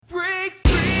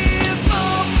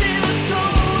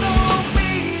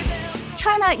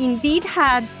China indeed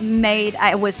had made,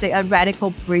 I would say, a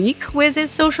radical break with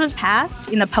its social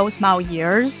path in the post-Mao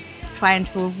years, trying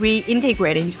to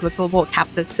reintegrate into a global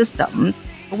capitalist system,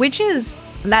 which is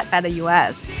led by the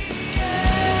US.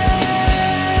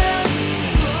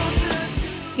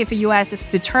 If the US is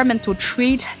determined to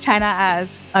treat China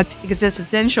as an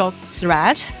existential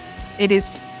threat, it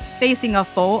is facing a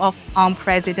foe of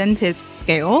unprecedented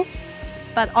scale.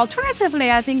 But alternatively,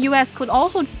 I think US could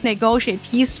also negotiate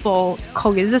peaceful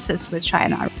coexistence with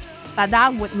China. But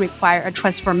that would require a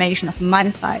transformation of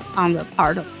mindset on the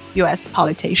part of US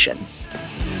politicians.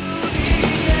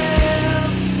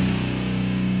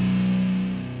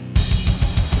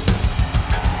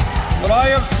 What I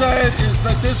have said is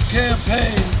that this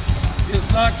campaign is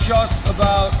not just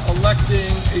about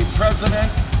electing a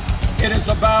president, it is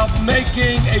about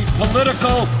making a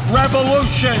political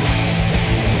revolution.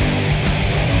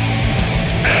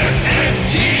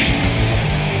 MMT.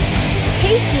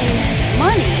 Taking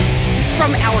money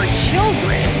from our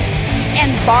children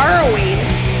and borrowing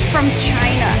from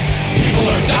China. People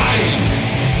are dying.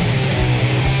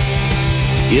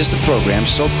 Is the program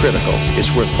so critical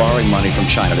it's worth borrowing money from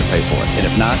China to pay for it? And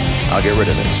if not, I'll get rid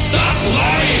of it. Stop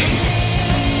lying!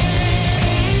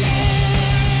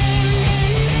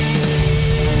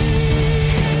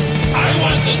 I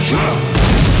want the truth!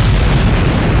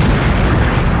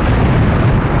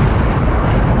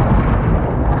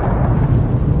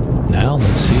 Now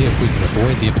let's see if we can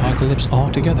avoid the apocalypse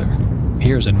altogether.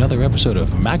 Here's another episode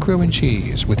of Macro and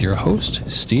Cheese with your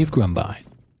host, Steve Grumbine.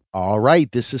 All right,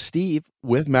 this is Steve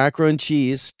with Macro and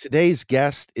Cheese. Today's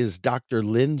guest is Dr.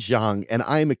 Lin Zhang, and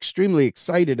I'm extremely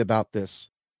excited about this.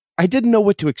 I didn't know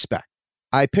what to expect.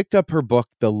 I picked up her book,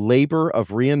 The Labor of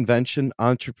Reinvention,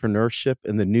 Entrepreneurship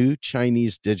in the New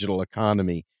Chinese Digital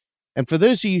Economy. And for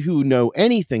those of you who know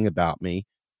anything about me,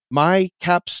 my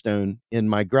capstone in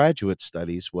my graduate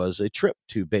studies was a trip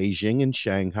to Beijing and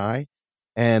Shanghai,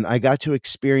 and I got to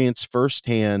experience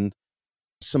firsthand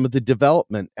some of the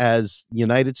development as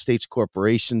United States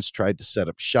corporations tried to set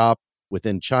up shop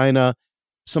within China,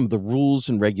 some of the rules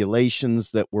and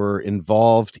regulations that were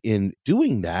involved in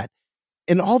doing that.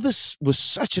 And all this was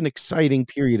such an exciting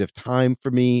period of time for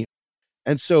me.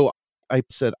 And so I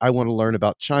said, I want to learn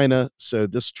about China. So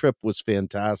this trip was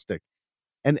fantastic.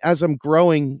 And as I'm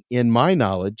growing in my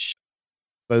knowledge,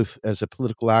 both as a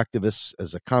political activist,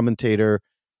 as a commentator,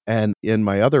 and in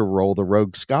my other role, the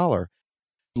Rogue Scholar,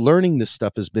 learning this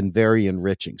stuff has been very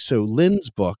enriching. So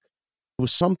Lin's book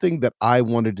was something that I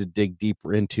wanted to dig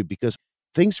deeper into because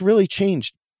things really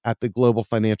changed at the global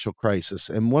financial crisis.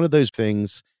 And one of those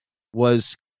things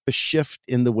was a shift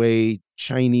in the way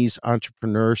Chinese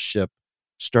entrepreneurship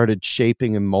started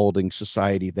shaping and molding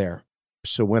society there.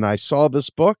 So when I saw this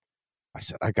book, I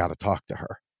said, I got to talk to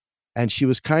her. And she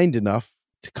was kind enough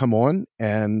to come on.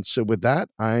 And so with that,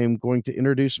 I'm going to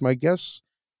introduce my guests.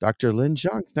 Dr. Lin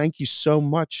Zhang, thank you so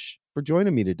much for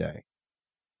joining me today.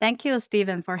 Thank you,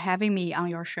 Stephen, for having me on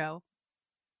your show.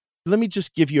 Let me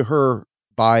just give you her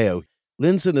bio.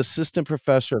 Lin's an assistant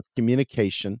professor of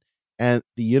communication at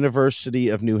the University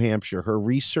of New Hampshire. Her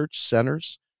research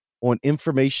centers on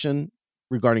information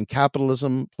regarding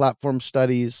capitalism, platform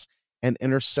studies, and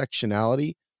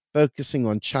intersectionality, focusing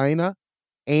on China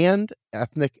and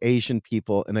ethnic Asian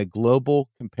people in a global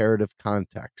comparative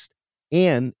context,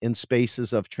 and in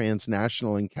spaces of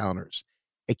transnational encounters.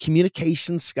 A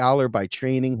communications scholar by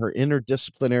training, her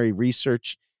interdisciplinary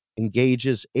research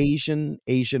engages Asian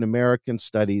American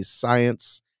studies,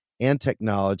 science and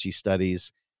technology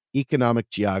studies, economic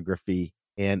geography,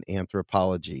 and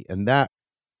anthropology. And that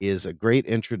is a great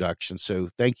introduction. So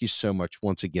thank you so much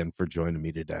once again for joining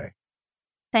me today.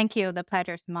 Thank you. The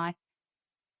pleasure is mine.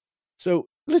 So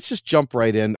let's just jump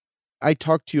right in. I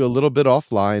talked to you a little bit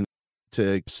offline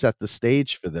to set the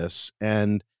stage for this.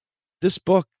 And this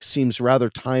book seems rather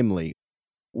timely.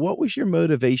 What was your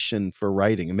motivation for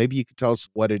writing? And maybe you could tell us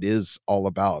what it is all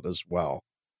about as well.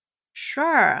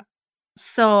 Sure.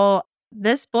 So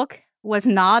this book was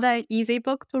not an easy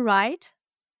book to write.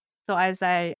 So as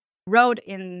I wrote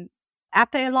in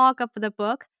epilogue of the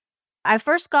book, I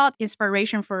first got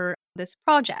inspiration for this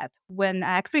project when I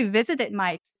actually visited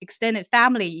my extended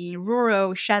family in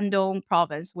rural Shandong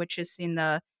province, which is in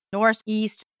the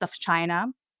northeast of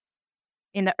China,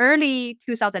 in the early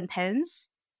 2010s.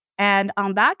 And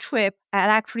on that trip, I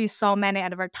actually saw many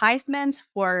advertisements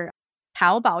for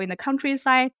Taobao in the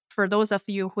countryside. For those of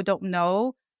you who don't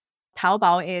know,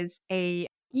 Taobao is a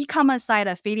e-commerce site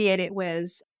affiliated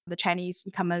with the Chinese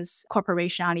e-commerce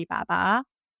corporation Alibaba.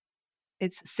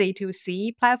 It's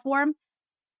C2C platform.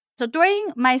 So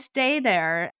during my stay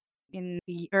there, in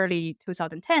the early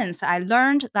 2010s, I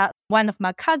learned that one of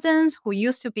my cousins who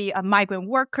used to be a migrant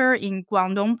worker in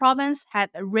Guangdong province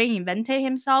had reinvented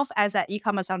himself as an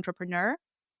e-commerce entrepreneur.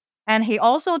 And he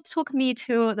also took me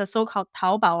to the so-called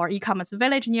Taobao or e-commerce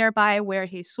village nearby where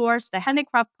he sourced the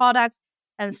handicraft products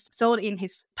and sold in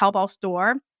his Taobao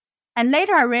store. And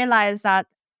later I realized that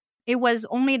it was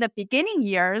only the beginning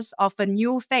years of a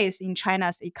new phase in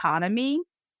China's economy.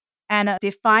 And a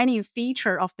defining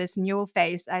feature of this new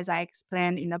phase, as I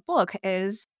explained in the book,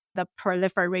 is the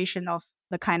proliferation of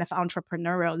the kind of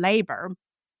entrepreneurial labor,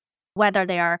 whether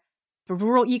they are the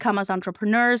rural e-commerce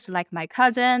entrepreneurs like my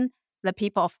cousin, the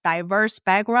people of diverse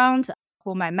backgrounds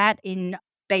whom I met in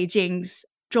Beijing's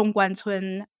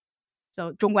Zhongguancun.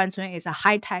 So Zhongguancun is a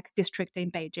high-tech district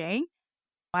in Beijing.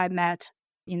 I met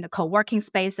in the co-working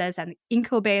spaces and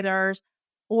incubators,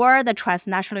 or the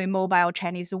transnationally mobile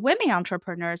Chinese women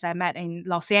entrepreneurs I met in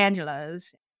Los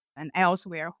Angeles and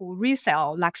elsewhere who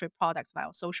resell luxury products via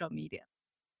social media.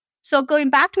 So going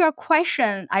back to your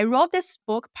question, I wrote this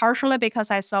book partially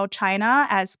because I saw China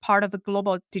as part of the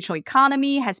global digital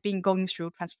economy has been going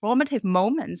through transformative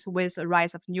moments with the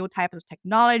rise of new types of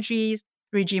technologies,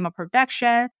 regime of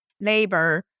production,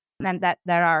 labor, and that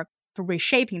are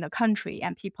reshaping the country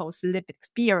and people's lived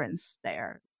experience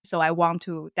there. So I want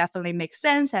to definitely make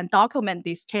sense and document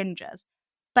these changes.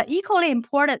 But equally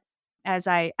important, as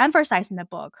I emphasize in the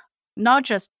book, not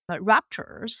just the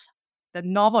ruptures, the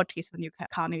novelties of the new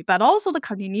economy, but also the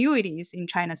continuities in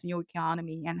China's new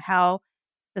economy and how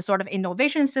the sort of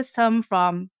innovation system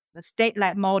from the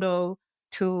state-led model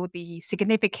to the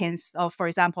significance of, for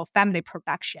example, family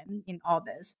production in all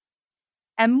this.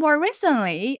 And more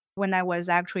recently, when I was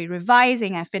actually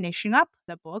revising and finishing up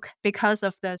the book, because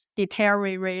of the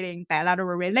deteriorating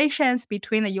bilateral relations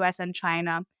between the US and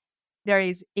China, there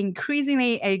is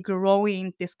increasingly a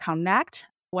growing disconnect.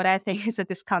 What I think is a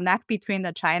disconnect between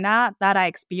the China that I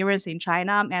experience in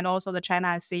China and also the China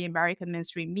I see in American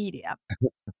mainstream media.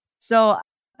 So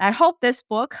I hope this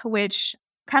book, which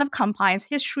kind of combines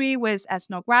history with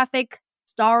ethnographic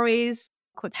stories,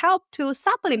 could help to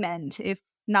supplement, if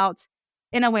not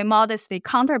in a way modestly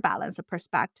counterbalance the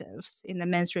perspectives in the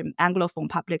mainstream Anglophone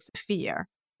public sphere.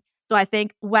 So I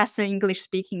think Western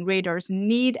English-speaking readers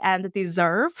need and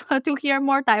deserve to hear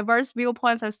more diverse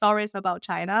viewpoints and stories about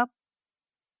China.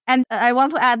 And I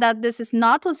want to add that this is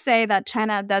not to say that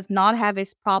China does not have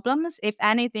its problems. If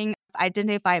anything,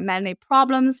 identify many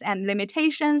problems and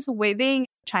limitations within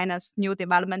China's new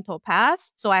developmental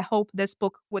path. So I hope this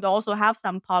book would also have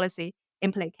some policy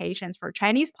implications for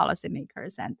Chinese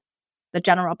policymakers and the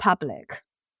general public.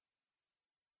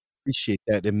 Appreciate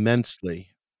that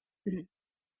immensely. Mhm.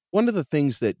 One of the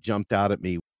things that jumped out at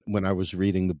me when I was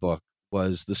reading the book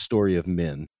was the story of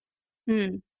Min.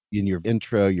 Mm. In your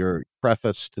intro, your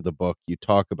preface to the book, you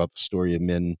talk about the story of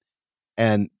Min.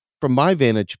 And from my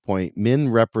vantage point, Min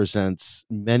represents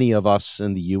many of us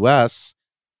in the US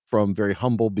from very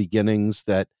humble beginnings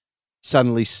that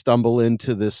suddenly stumble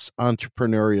into this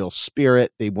entrepreneurial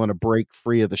spirit. They want to break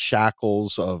free of the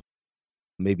shackles of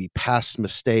maybe past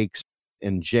mistakes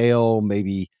in jail,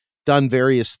 maybe done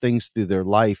various things through their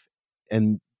life.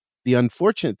 And the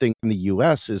unfortunate thing in the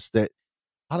US is that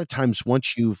a lot of times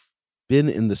once you've been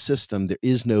in the system, there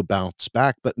is no bounce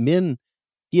back. But Min,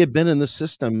 he had been in the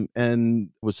system and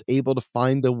was able to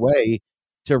find a way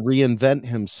to reinvent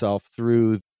himself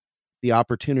through the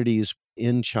opportunities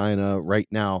in China right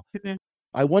now. Mhm.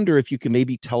 I wonder if you can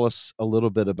maybe tell us a little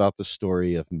bit about the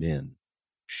story of Min.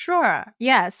 Sure.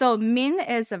 Yeah. So Min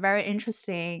is a very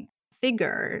interesting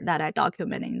figure that I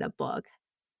document in the book.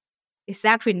 It's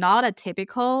actually not a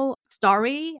typical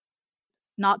story,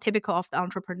 not typical of the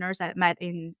entrepreneurs I met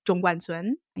in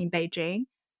Zhongguancun in Beijing.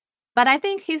 But I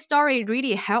think his story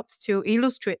really helps to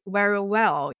illustrate very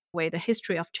well with the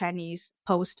history of Chinese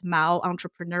post-Mao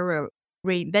entrepreneurial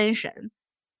reinvention.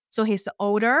 So he's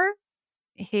older.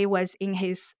 He was in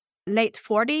his late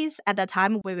 40s at the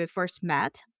time when we first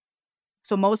met.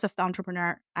 So most of the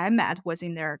entrepreneur I met was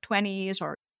in their 20s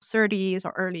or 30s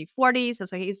or early 40s.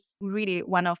 So he's really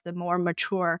one of the more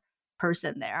mature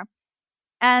person there.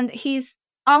 And his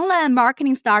online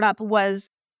marketing startup was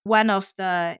one of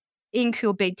the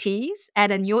incubatees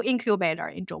at a new incubator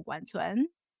in Zhongguancun.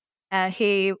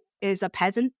 He is a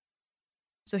peasant.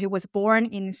 So he was born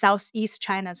in southeast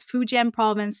China's Fujian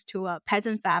province to a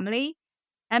peasant family.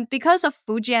 And because of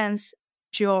Fujian's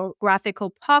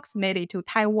geographical proximity to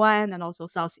Taiwan and also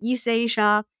Southeast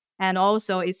Asia, and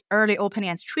also its early opening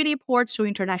as treaty ports to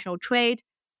international trade,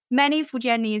 many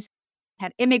Fujianese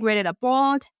had immigrated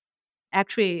abroad.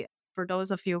 Actually, for those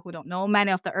of you who don't know,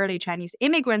 many of the early Chinese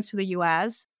immigrants to the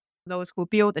US those who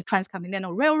built the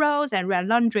transcontinental railroads and ran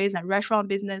laundries and restaurant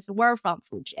business were from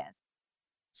Fujian.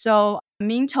 So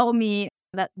Ming told me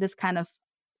that this kind of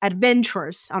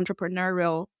adventurous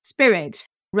entrepreneurial spirit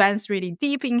runs really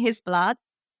deep in his blood.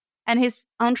 And his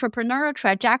entrepreneurial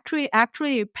trajectory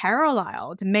actually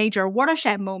paralleled major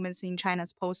watershed moments in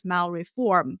China's post-Mao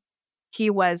reform.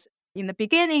 He was, in the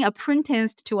beginning,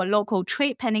 apprenticed to a local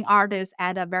trade painting artist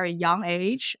at a very young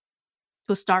age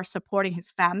to start supporting his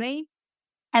family.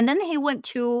 And then he went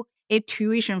to a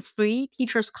tuition-free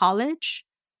teacher's college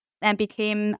and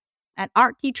became an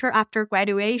art teacher after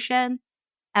graduation.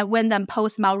 And when the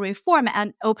post-Mao reform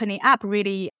and opening up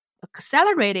really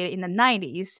accelerated in the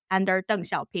 90s under Deng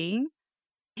Xiaoping,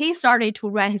 he started to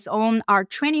run his own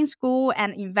art training school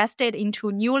and invested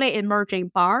into newly emerging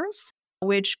bars,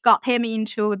 which got him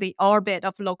into the orbit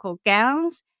of local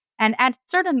gangs. And at a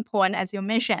certain point, as you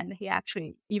mentioned, he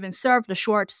actually even served a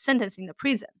short sentence in the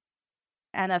prison.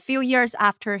 And a few years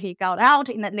after he got out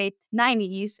in the late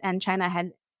 90s, and China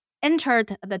had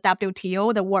entered the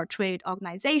WTO, the World Trade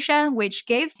Organization, which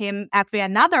gave him actually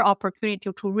another opportunity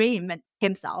to reinvent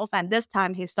himself. And this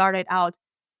time he started out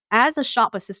as a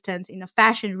shop assistant in a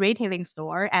fashion retailing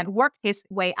store and worked his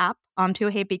way up until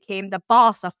he became the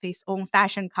boss of his own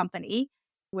fashion company,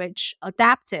 which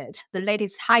adapted the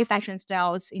latest high fashion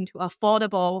styles into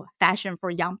affordable fashion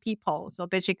for young people. So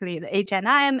basically the H&M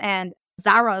and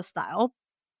Zara style.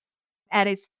 At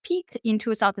its peak in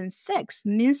 2006,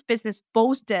 Min's business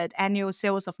boasted annual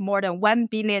sales of more than 1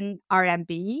 billion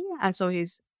RMB. And so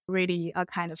he's really a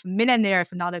kind of millionaire,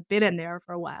 if not a billionaire,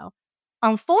 for a while.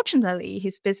 Unfortunately,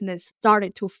 his business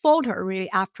started to falter really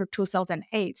after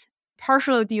 2008,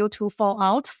 partially due to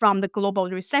fallout from the global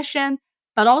recession,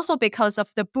 but also because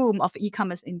of the boom of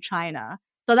e-commerce in China.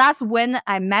 So that's when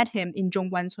I met him in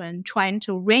Zhongguancun, trying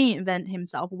to reinvent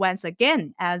himself once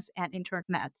again as an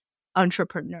internet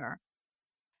entrepreneur.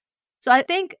 So I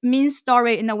think Min's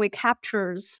story in a way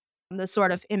captures the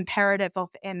sort of imperative of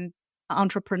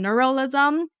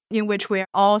entrepreneurialism, in which we're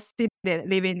all still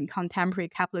living in contemporary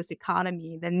capitalist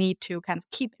economy, the need to kind of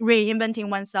keep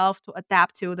reinventing oneself to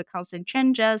adapt to the constant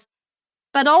changes,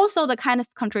 but also the kind of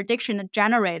contradiction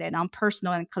generated on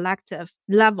personal and collective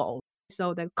level.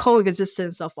 So the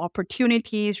coexistence of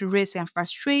opportunities, risks, and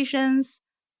frustrations.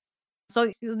 So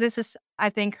this is, I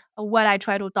think, what I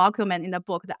try to document in the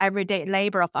book, the everyday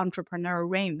labor of entrepreneurial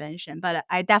reinvention. But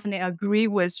I definitely agree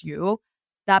with you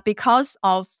that because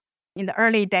of, in the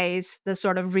early days, the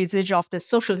sort of residual of the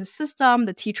socialist system,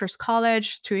 the teacher's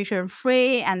college, tuition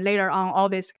free, and later on, all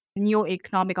these new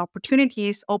economic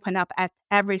opportunities open up at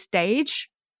every stage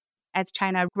as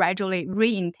China gradually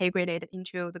reintegrated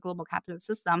into the global capitalist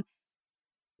system.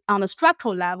 On a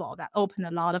structural level, that opened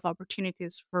a lot of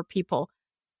opportunities for people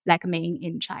like me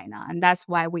in China. And that's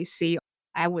why we see,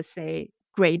 I would say,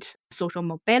 great social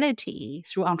mobility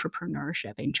through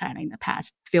entrepreneurship in China in the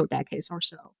past few decades or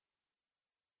so.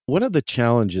 One of the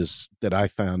challenges that I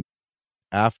found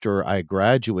after I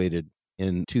graduated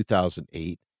in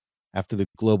 2008, after the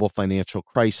global financial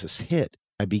crisis hit,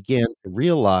 I began to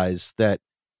realize that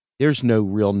there's no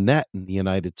real net in the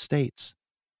United States.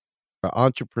 An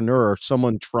entrepreneur or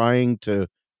someone trying to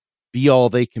be all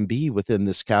they can be within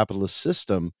this capitalist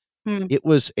system, it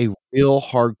was a real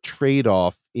hard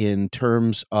trade-off in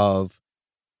terms of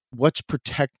what's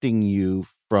protecting you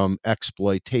from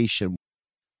exploitation.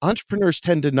 Entrepreneurs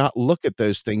tend to not look at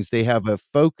those things. They have a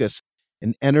focus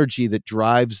and energy that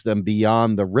drives them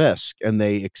beyond the risk, and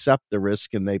they accept the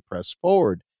risk and they press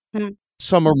forward.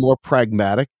 Some are more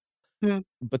pragmatic,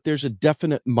 but there's a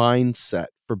definite mindset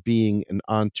for being an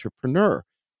entrepreneur.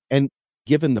 And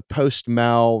given the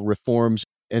post-Mao reforms,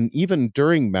 and even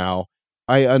during Mao,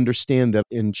 I understand that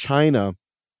in China,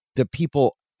 that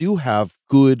people do have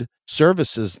good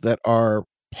services that are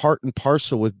part and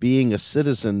parcel with being a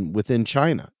citizen within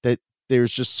China, that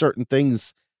there's just certain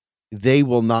things they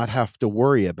will not have to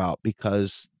worry about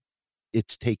because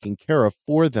it's taken care of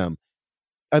for them.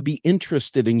 I'd be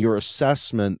interested in your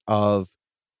assessment of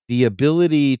the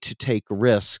ability to take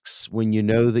risks when you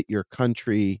know that your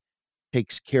country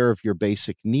takes care of your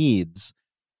basic needs,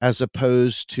 as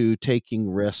opposed to taking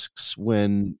risks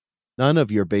when none of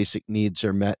your basic needs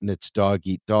are met and it's dog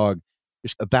eat dog.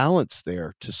 There's a balance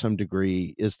there to some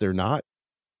degree, is there not?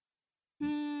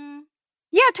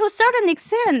 Yeah, to a certain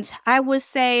extent, I would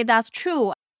say that's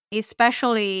true,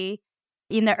 especially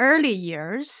in the early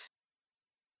years.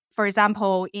 For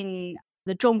example, in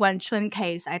the Zhongguancun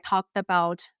case, I talked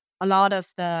about a lot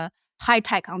of the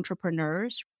high-tech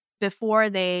entrepreneurs before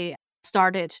they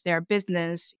started their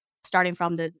business, starting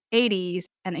from the 80s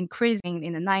and increasing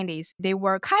in the 90s. They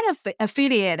were kind of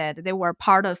affiliated. They were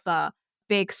part of a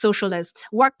big socialist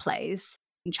workplace.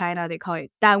 In China, they call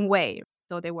it danwei.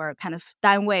 So they were kind of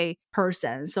danwei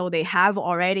person. So they have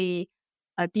already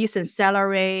a decent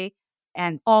salary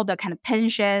and all the kind of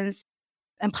pensions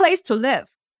and place to live,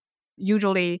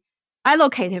 usually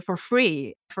allocated for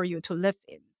free for you to live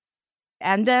in.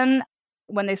 And then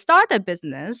when they started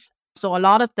business, so a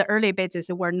lot of the early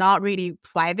businesses were not really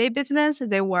private business.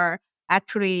 They were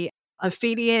actually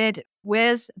affiliated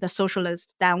with the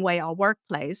socialist danwei or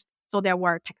workplace. So there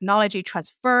were technology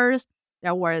transfers.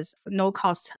 There was no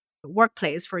cost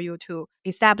workplace for you to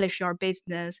establish your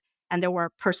business. And there were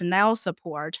personnel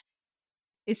support.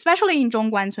 Especially in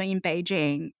Zhongguancun in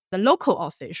Beijing, the local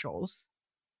officials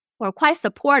were quite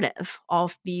supportive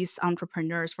of these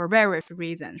entrepreneurs for various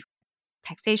reasons.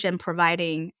 Taxation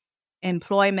providing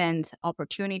employment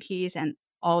opportunities and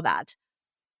all that.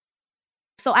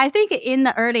 So I think in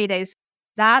the early days,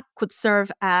 that could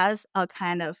serve as a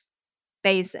kind of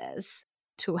basis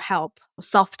to help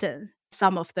soften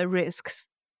some of the risks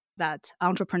that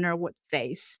entrepreneur would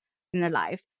face in their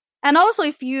life. And also,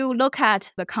 if you look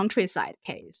at the countryside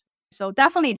case, so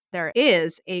definitely there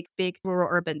is a big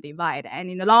rural-urban divide. And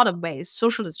in a lot of ways,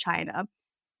 socialist China,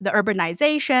 the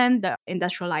urbanization, the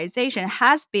industrialization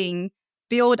has been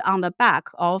built on the back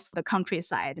of the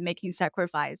countryside, making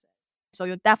sacrifices. So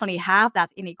you definitely have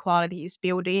that inequalities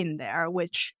built in there,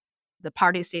 which the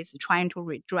party is trying to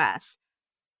redress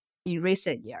in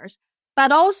recent years.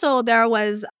 But also there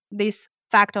was this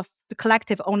fact of the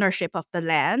collective ownership of the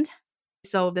land.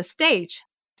 So the state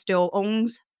still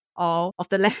owns all of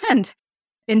the land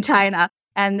in China.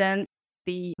 And then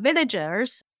the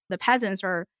villagers, the peasants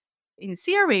are in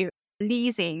theory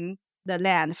leasing the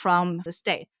land from the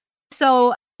state.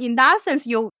 So in that sense,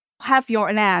 you have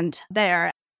your land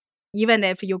there. Even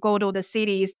if you go to the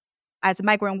cities as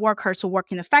migrant workers who work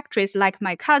in the factories, like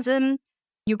my cousin,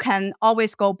 you can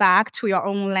always go back to your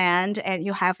own land and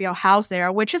you have your house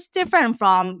there, which is different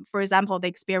from, for example, the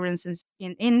experiences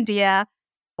in India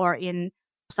or in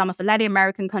some of the Latin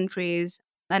American countries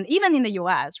and even in the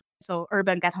US. So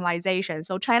urban ghettoization.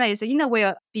 So China is in a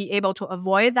way be able to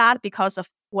avoid that because of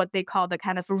what they call the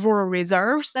kind of rural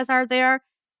reserves that are there.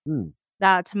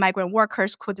 That migrant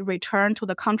workers could return to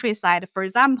the countryside, for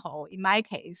example, in my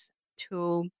case,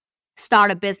 to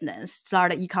start a business,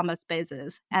 start an e-commerce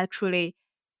business, actually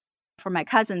for my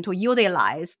cousin to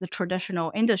utilize the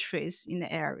traditional industries in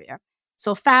the area.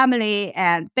 So family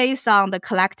and based on the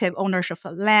collective ownership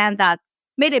of land that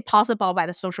made it possible by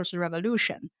the socialist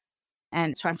revolution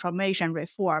and transformation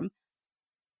reform.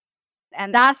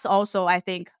 And that's also, I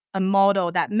think, a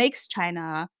model that makes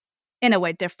China in a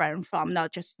way different from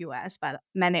not just US, but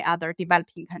many other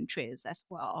developing countries as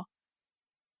well.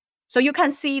 So you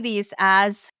can see these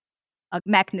as a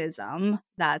mechanism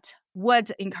that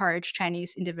would encourage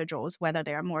Chinese individuals, whether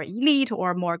they are more elite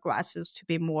or more grassroots, to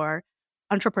be more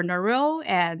entrepreneurial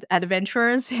and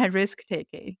adventurous and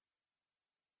risk-taking.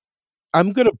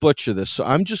 I'm going to butcher this, so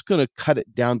I'm just going to cut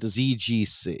it down to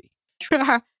ZGC.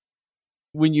 Sure.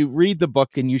 When you read the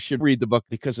book, and you should read the book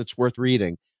because it's worth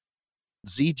reading,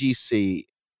 ZGC,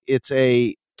 it's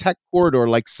a tech corridor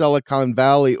like Silicon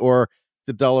Valley or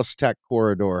the Dulles Tech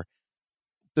Corridor.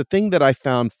 The thing that I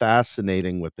found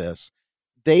fascinating with this,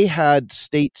 they had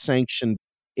state-sanctioned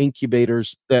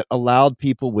incubators that allowed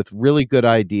people with really good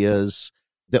ideas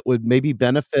that would maybe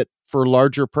benefit for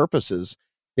larger purposes.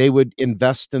 They would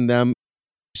invest in them.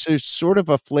 So it's sort of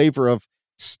a flavor of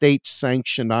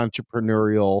state-sanctioned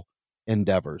entrepreneurial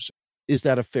endeavors. Is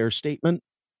that a fair statement?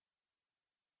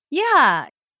 Yeah.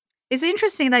 It's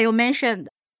interesting that you mentioned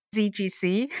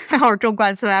ZGC or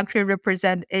Zhongguancun actually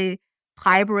represent a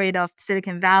hybrid of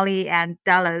Silicon Valley and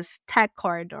Dallas Tech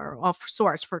Corridor of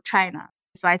sorts for China.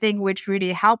 So I think which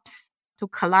really helps to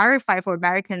clarify for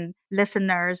American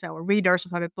listeners or readers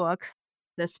of the book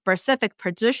the specific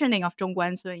positioning of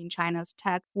Zhongguancun in China's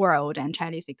tech world and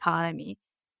Chinese economy.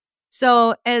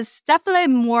 So it's definitely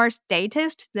more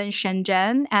statist than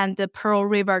Shenzhen and the Pearl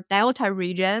River Delta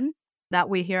region that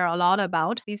we hear a lot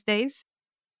about these days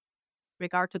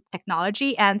regard to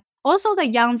technology, and also the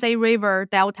Yangtze River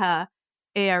Delta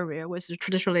area was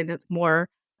traditionally the more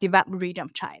developed region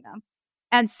of China.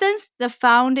 And since the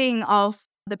founding of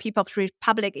the People's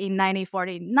Republic in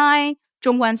 1949,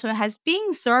 Zhongguancun has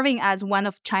been serving as one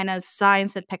of China's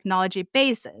science and technology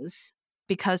bases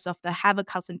because of the heavy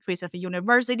concentration of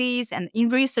universities and in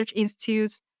research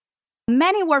institutes.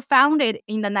 Many were founded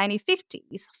in the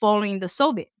 1950s following the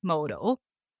Soviet model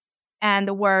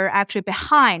and were actually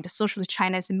behind socialist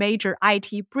China's major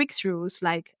IT breakthroughs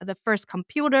like the first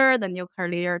computer, the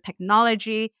nuclear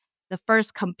technology, the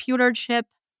first computer chip.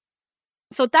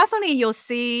 So definitely you'll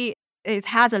see it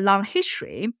has a long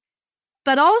history.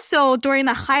 But also during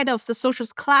the height of the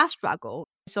socialist class struggle,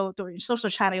 so during social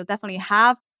China, you definitely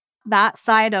have that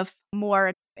side of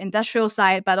more industrial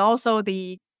side, but also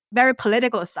the very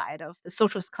political side of the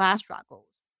socialist class struggle,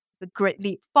 the Great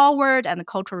Leap Forward and the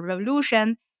Cultural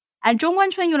Revolution. And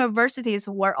Zhongguancun universities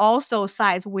were also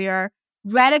sites where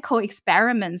radical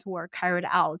experiments were carried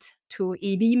out to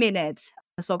eliminate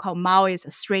the so-called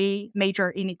Maoist three major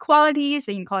inequalities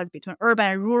between urban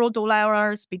and rural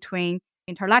dwellers, between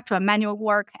intellectual and manual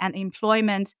work, and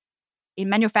employment in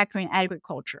manufacturing and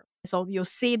agriculture. So you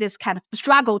see this kind of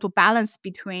struggle to balance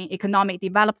between economic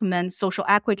development, social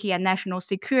equity, and national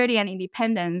security and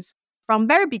independence from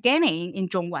very beginning in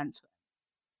Zhongguancun.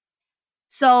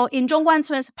 So in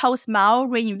Zhongguancun's post-Mao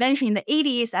reinvention in the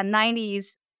 80s and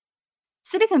 90s,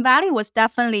 Silicon Valley was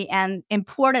definitely an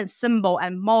important symbol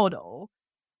and model.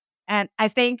 And I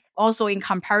think also in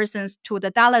comparisons to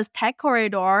the Dallas Tech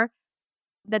Corridor,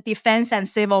 the defense and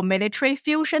civil military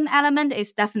fusion element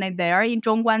is definitely there in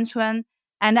Zhongguancun.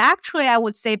 And actually, I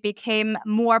would say became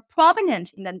more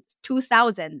prominent in the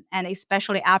 2000s, and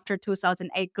especially after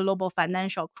 2008 global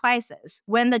financial crisis,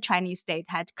 when the Chinese state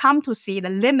had come to see the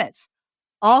limits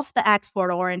of the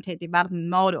export-oriented development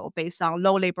model based on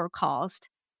low labor cost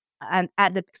and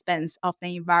at the expense of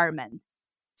the environment.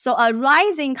 So a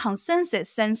rising consensus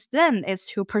since then is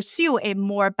to pursue a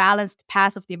more balanced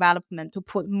path of development, to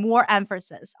put more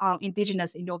emphasis on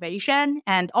indigenous innovation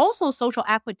and also social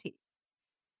equity.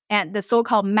 And the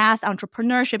so-called mass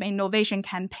entrepreneurship innovation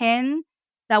campaign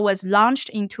that was launched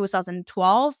in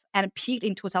 2012 and peaked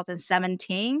in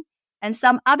 2017, and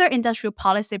some other industrial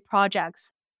policy projects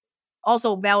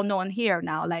also well known here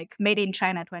now, like Made in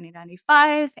China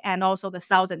 2095 and also the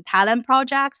Thousand Talent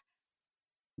projects.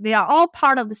 They are all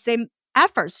part of the same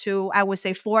efforts to, I would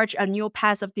say, forge a new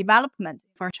path of development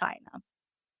for China.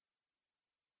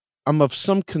 I'm of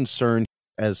some concern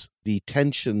as the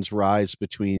tensions rise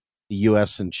between the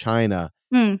US and China.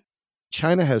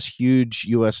 China has huge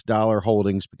US dollar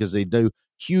holdings because they do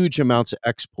huge amounts of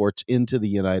exports into the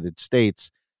United States.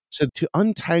 So to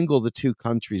untangle the two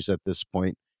countries at this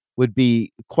point would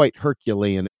be quite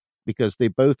Herculean because they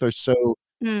both are so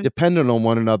dependent on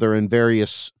one another in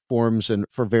various forms and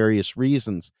for various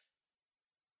reasons.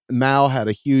 Mao had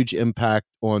a huge impact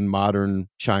on modern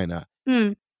China.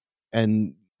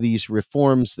 And these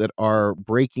reforms that are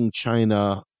breaking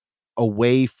China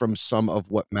away from some of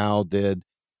what Mao did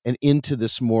and into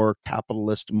this more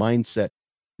capitalist mindset.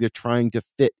 They're trying to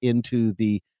fit into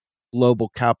the global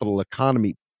capital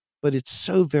economy, but it's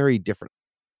so very different.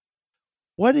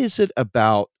 What is it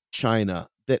about China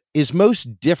that is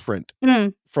most different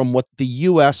from what the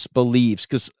US believes?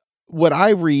 Because what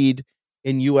I read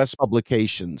in US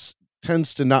publications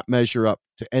tends to not measure up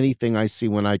to anything I see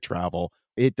when I travel.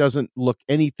 It doesn't look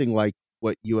anything like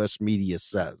what US media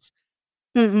says.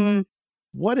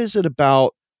 What is it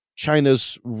about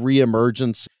China's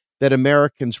reemergence that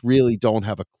Americans really don't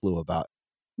have a clue about?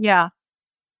 Yeah.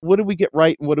 What do we get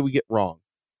right and what do we get wrong?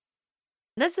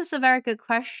 This is a very good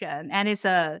question, and it's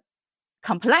a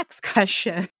complex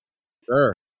question.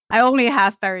 Sure. I only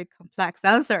have very complex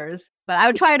answers, but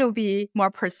I'll try to be more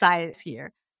precise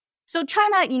here. So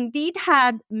China indeed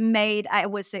had made, I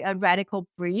would say, a radical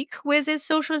break with its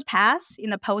socialist past in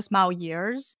the post-Mao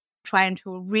years, trying to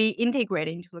reintegrate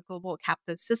into the global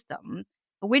capitalist system,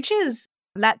 which is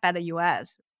led by the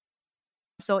US.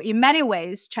 So in many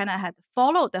ways, China had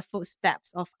followed the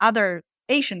footsteps of other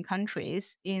Asian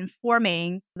countries in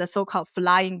forming the so-called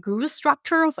flying goose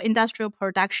structure of industrial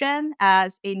production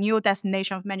as a new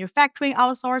destination of manufacturing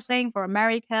outsourcing for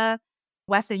America,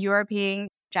 Western European,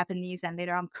 Japanese, and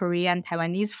later on Korean,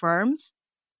 Taiwanese firms.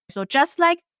 So just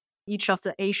like each of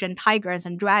the Asian tigers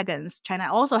and dragons, China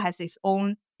also has its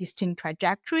own distinct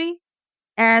trajectory.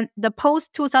 And the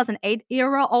post-2008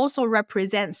 era also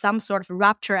represents some sort of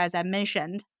rupture, as I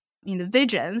mentioned, in the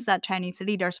visions that Chinese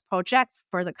leaders project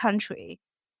for the country.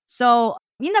 So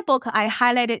in the book, I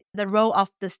highlighted the role of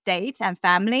the state and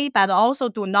family, but also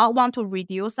do not want to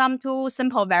reduce them to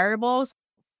simple variables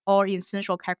or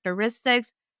essential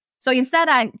characteristics. So instead,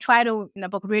 I try to, in the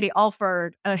book, really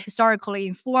offer a historically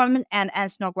informed and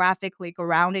ethnographically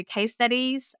grounded case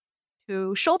studies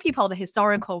to show people the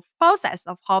historical process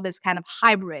of how this kind of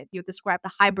hybrid, you described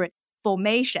the hybrid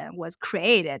formation, was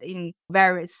created in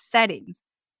various settings.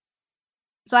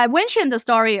 So I mentioned the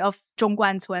story of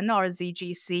Zhongguancun or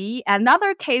ZGC.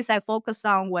 Another case I focused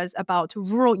on was about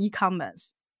rural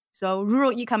e-commerce. So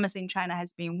rural e-commerce in China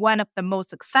has been one of the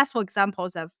most successful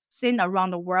examples I've seen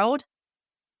around the world.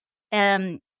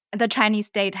 And the Chinese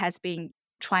state has been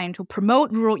trying to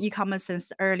promote rural e-commerce since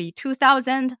the early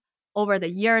 2000s. over the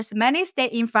years, many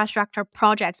state infrastructure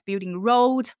projects building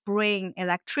roads, bringing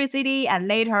electricity, and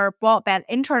later broadband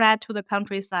internet to the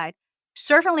countryside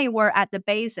certainly were at the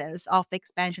basis of the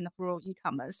expansion of rural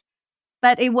e-commerce.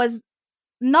 But it was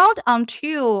not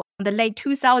until the late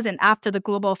 2000s, after the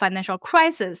global financial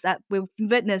crisis, that we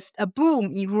witnessed a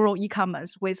boom in rural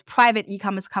e-commerce with private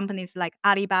e-commerce companies like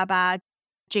Alibaba,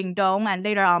 Jingdong, and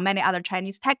later on many other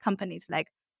Chinese tech companies like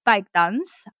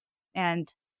ByteDance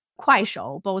and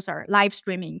Kuaishou. Both are live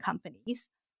streaming companies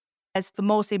as the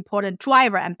most important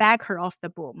driver and backer of the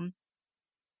boom.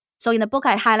 So in the book,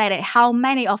 I highlighted how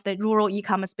many of the rural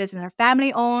e-commerce businesses are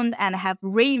family-owned and have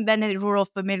reinvented rural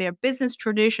familiar business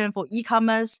tradition for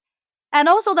e-commerce, and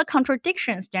also the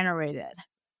contradictions generated.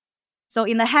 So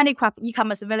in the handicraft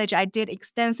e-commerce village, I did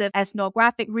extensive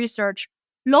ethnographic research.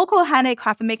 Local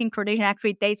handicraft making tradition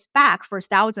actually dates back for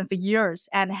thousands of years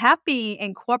and have been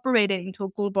incorporated into a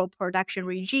global production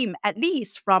regime, at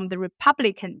least from the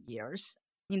Republican years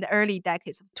in the early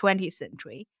decades of the 20th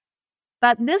century.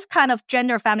 But this kind of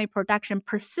gender family production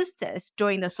persisted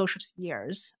during the socialist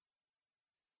years,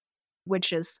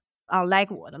 which is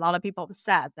unlike what a lot of people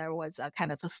said. There was a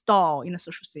kind of a stall in the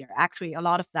socialist year. Actually, a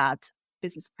lot of that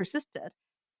business persisted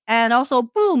and also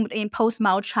boomed in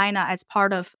post-Mao China as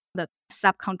part of the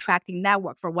subcontracting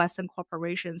network for Western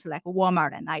corporations like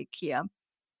Walmart and IKEA.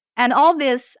 And all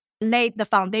this laid the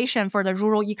foundation for the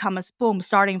rural e-commerce boom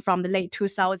starting from the late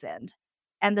 2000s.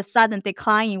 And the sudden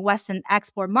decline in Western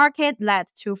export market led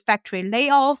to factory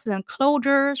layoffs and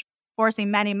closures,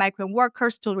 forcing many migrant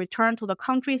workers to return to the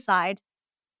countryside.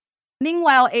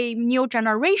 Meanwhile, a new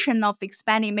generation of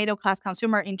expanding middle-class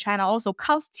consumers in China also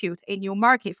constitute a new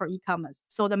market for e-commerce.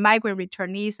 So the migrant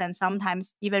returnees and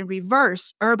sometimes even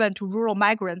reverse urban to rural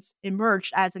migrants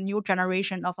emerged as a new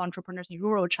generation of entrepreneurs in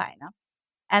rural China.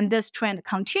 And this trend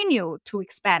continued to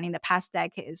expand in the past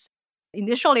decades,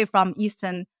 initially from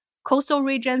eastern coastal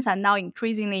regions and now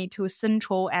increasingly to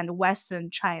central and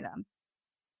western China.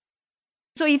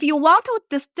 So if you want to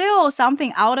distill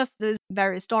something out of these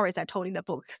various stories I told in the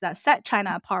book that set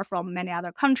China apart from many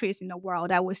other countries in the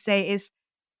world, I would say is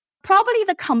probably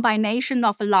the combination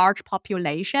of a large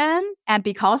population and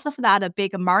because of that, a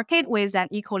big market with an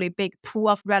equally big pool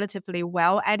of relatively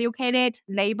well-educated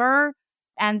labor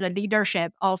and the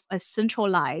leadership of a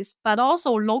centralized but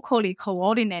also locally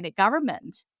coordinated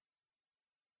government.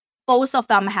 Both of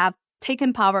them have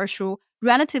taken power through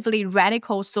relatively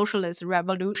radical socialist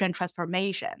revolution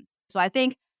transformation. So I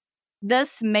think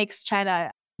this makes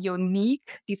China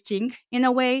unique, distinct in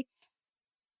a way.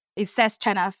 It sets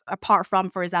China apart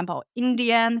from, for example,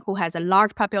 India, who has a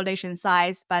large population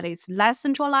size, but it's less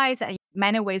centralized and in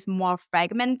many ways more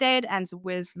fragmented and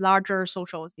with larger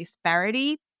social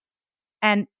disparity.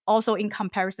 And also in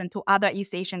comparison to other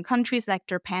East Asian countries like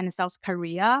Japan and South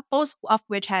Korea, both of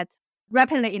which had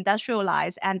rapidly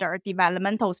industrialized and are a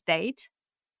developmental state.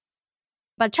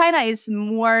 But China is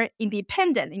more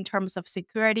independent in terms of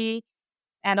security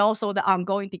and also the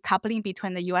ongoing decoupling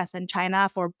between the US and China,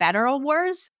 for better or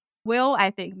worse, will,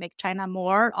 I think, make China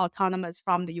more autonomous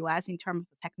from the US in terms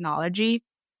of technology.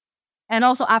 And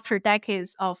also after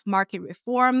decades of market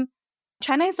reform,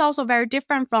 China is also very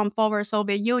different from former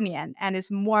Soviet Union and is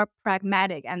more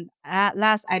pragmatic and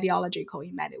less ideological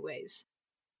in many ways.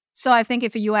 So I think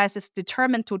if the US is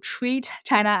determined to treat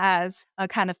China as a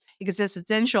kind of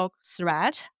existential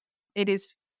threat, it is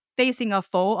facing a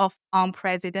foe of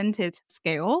unprecedented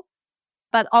scale.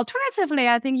 But alternatively,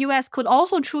 I think US could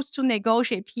also choose to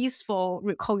negotiate peaceful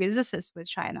coexistence with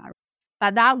China.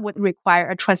 But that would require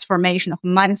a transformation of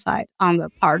mindset on the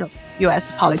part of US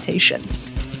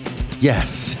politicians.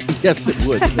 Yes, it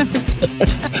would.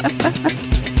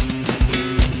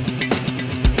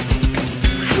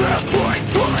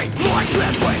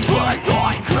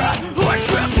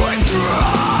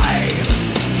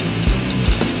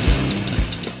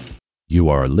 You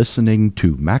are listening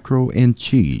to Macro and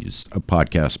Cheese, a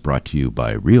podcast brought to you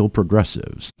by Real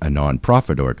Progressives, a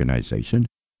nonprofit organization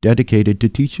dedicated to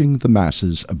teaching the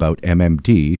masses about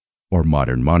MMT, or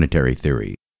modern monetary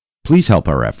theory. Please help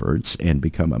our efforts and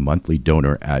become a monthly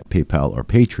donor at PayPal or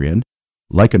Patreon.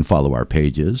 Like and follow our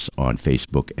pages on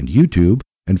Facebook and YouTube,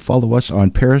 and follow us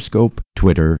on Periscope,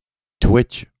 Twitter,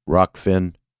 Twitch,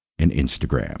 Rockfin, and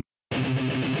Instagram.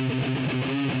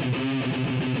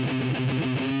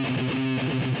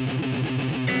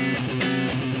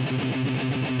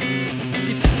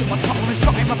 My tolerance,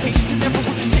 trying my patience, and never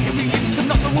want to see a reaction to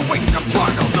nothing will wait. I'm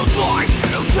tired of the lies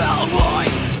you tell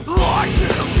me, lies you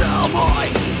tell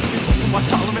me. It's up to my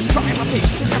tolerance, trying my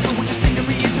patience, and never want to see a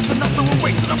reaction to nothing will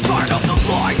wait. I'm tired of the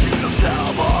lies you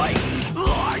tell me,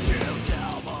 lies you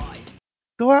tell me.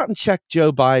 Go out and check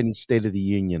Joe Biden's State of the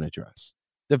Union address,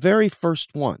 the very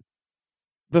first one.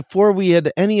 Before we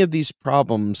had any of these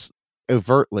problems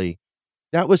overtly,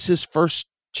 that was his first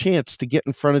chance to get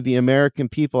in front of the American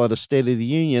people at a State of the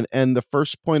Union. And the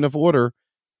first point of order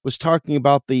was talking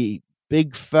about the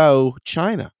big foe,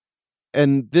 China.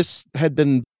 And this had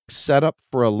been set up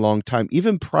for a long time,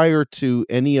 even prior to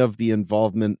any of the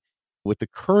involvement with the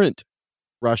current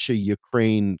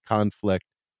Russia-Ukraine conflict.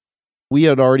 We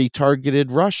had already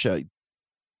targeted Russia.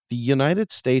 The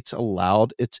United States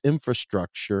allowed its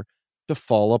infrastructure to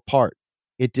fall apart.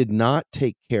 It did not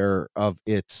take care of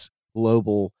its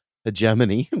global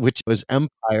hegemony, which was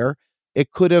empire.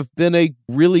 It could have been a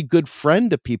really good friend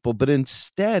to people, but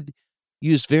instead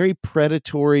used very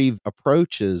predatory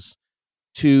approaches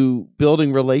to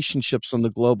building relationships on the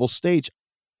global stage.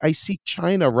 I see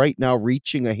China right now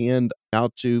reaching a hand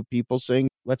out to people saying,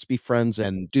 let's be friends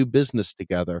and do business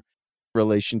together,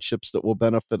 relationships that will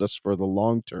benefit us for the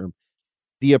long term.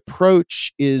 The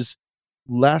approach is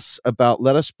less about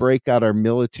let us break out our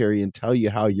military and tell you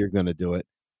how you're going to do it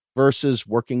versus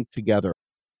working together.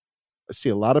 I see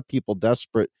a lot of people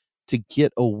desperate to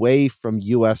get away from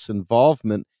U.S.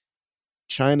 involvement.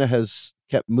 China has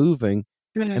kept moving,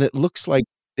 and it looks like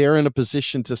they're in a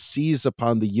position to seize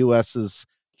upon the U.S.'s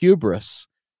hubris.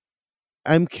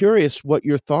 I'm curious what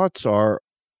your thoughts are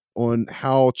on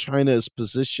how China is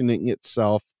positioning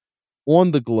itself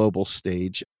on the global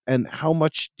stage, and how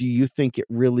much do you think it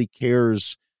really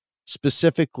cares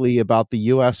specifically about the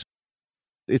U.S.?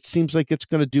 It seems like it's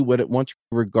going to do what it wants,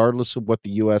 regardless of what the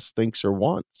U.S. thinks or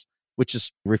wants, which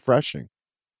is refreshing.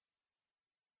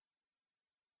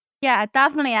 Yeah,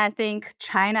 definitely. I think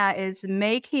China is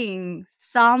making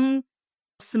some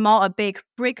small or big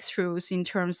breakthroughs in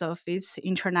terms of its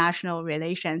international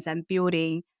relations and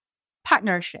building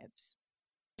partnerships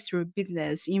through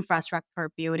business infrastructure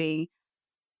building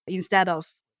instead of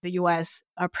the US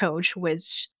approach,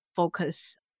 which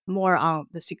focus more on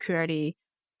the security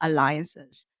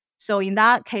alliances. So in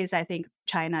that case, I think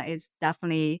China is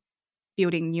definitely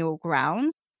building new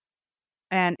ground,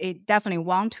 and it definitely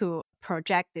want to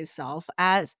project itself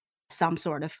as some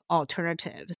sort of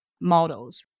alternative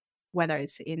models, whether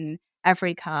it's in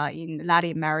Africa, in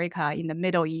Latin America, in the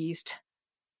Middle East,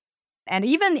 and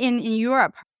even in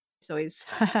Europe. So it's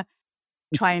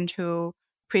trying to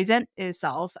present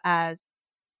itself as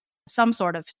some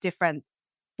sort of different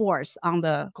force on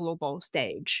the global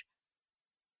stage.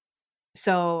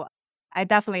 So I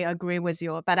definitely agree with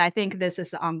you, but I think this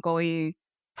is an ongoing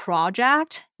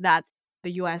project that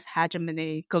the US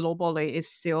hegemony globally is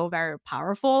still very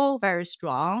powerful, very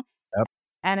strong. Yep.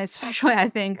 And especially I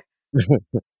think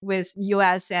with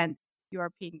US and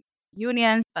European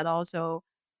unions, but also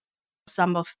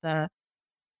some of the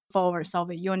former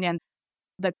Soviet Union,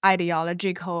 the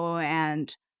ideological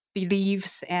and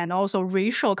beliefs and also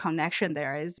racial connection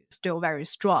there is still very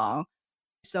strong.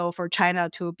 So for China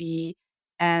to be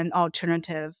an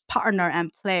alternative partner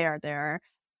and player there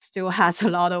still has a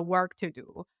lot of work to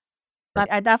do. But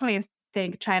I definitely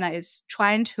think China is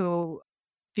trying to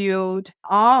build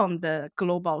on the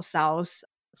global South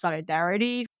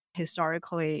solidarity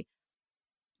historically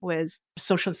with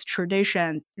socialist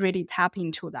tradition, really tap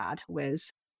into that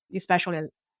with especially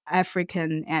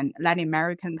African and Latin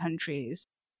American countries,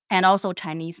 and also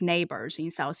Chinese neighbors in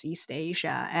Southeast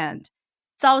Asia and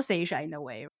South Asia in a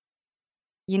way.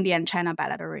 India and China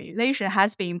bilateral relation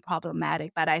has been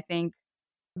problematic, but I think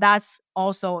that's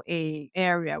also a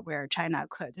area where China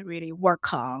could really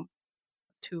work on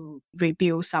to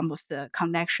rebuild some of the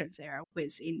connections there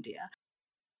with India.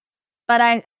 But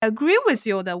I agree with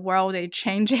you, the world is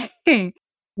changing.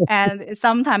 And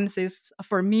sometimes it's,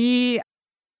 for me,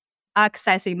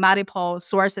 accessing multiple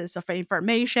sources of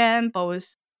information,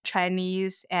 both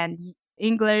Chinese and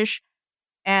English.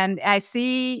 And I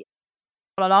see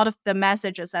a lot of the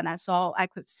messages and I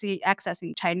could see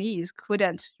accessing Chinese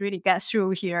couldn't really get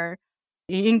through here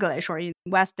in English or in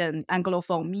Western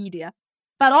Anglophone media.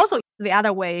 But also the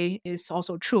other way is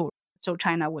also true. So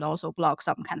China would also block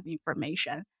some kind of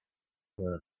information.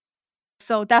 Yeah.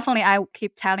 So definitely I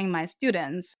keep telling my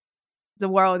students, the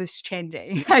world is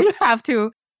changing. You have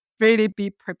to really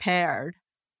be prepared.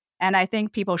 And I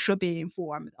think people should be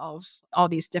informed of all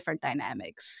these different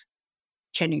dynamics,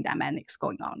 changing dynamics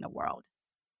going on in the world.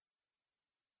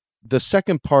 The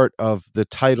second part of the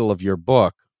title of your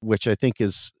book, which I think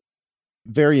is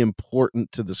very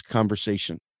important to this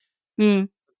conversation,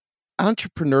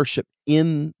 entrepreneurship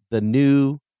in the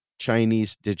new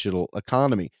Chinese digital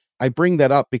economy. I bring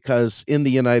that up because in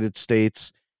the United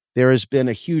States, there has been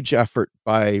a huge effort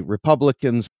by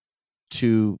Republicans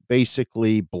to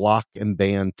basically block and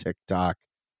ban TikTok.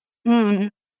 Mm.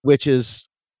 which is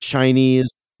Chinese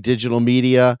digital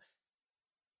media.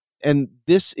 And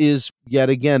this is yet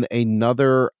again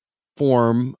another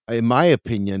form, in my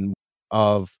opinion,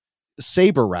 of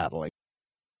saber rattling.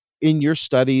 In your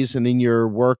studies and in your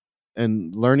work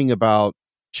and learning about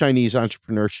Chinese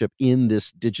entrepreneurship in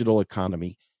this digital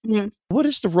economy, Mm. what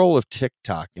is the role of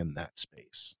TikTok in that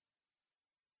space?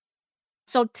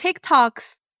 So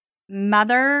TikTok's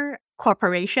mother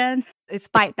corporation is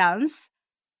ByteDance.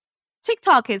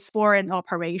 TikTok is foreign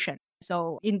operation.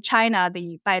 So in China,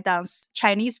 the ByteDance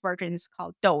Chinese version is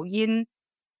called Douyin,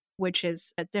 which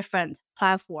is a different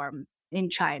platform in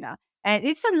China. And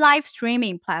it's a live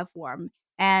streaming platform.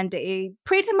 And it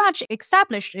pretty much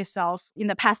established itself in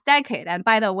the past decade. And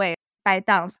by the way,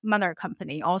 ByteDance mother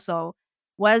company also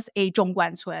was a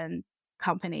Zhongguancun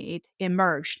company. It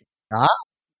emerged. Ah,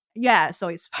 Yeah, so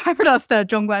it's part of the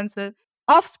Zhongguancun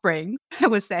offspring, I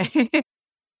would say.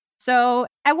 So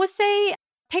I would say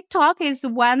TikTok is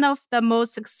one of the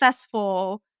most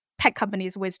successful tech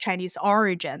companies with Chinese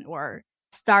origin or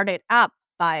started up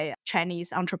by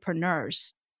Chinese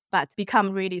entrepreneurs, but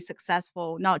become really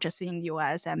successful, not just in the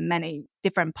US and many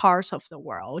different parts of the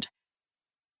world.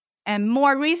 And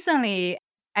more recently,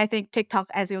 I think TikTok,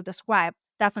 as you described,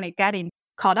 definitely getting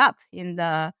caught up in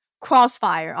the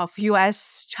crossfire of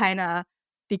US China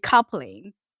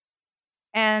decoupling.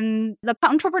 And the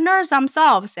entrepreneurs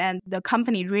themselves and the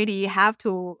company really have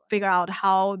to figure out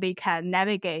how they can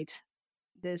navigate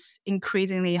this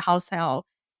increasingly hostile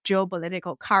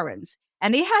geopolitical currents.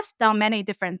 And it has done many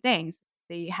different things.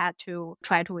 They had to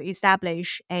try to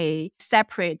establish a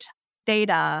separate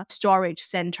data storage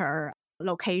center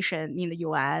location in the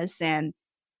US and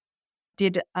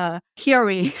did a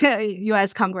hearing,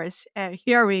 US Congress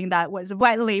hearing that was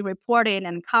widely reported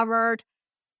and covered.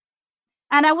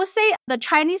 And I would say the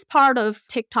Chinese part of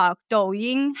TikTok,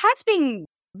 Douyin, has been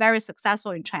very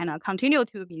successful in China, continue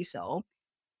to be so.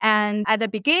 And at the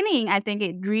beginning, I think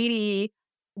it really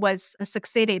was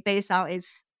succeeded based on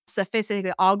its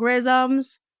sophisticated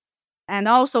algorithms. And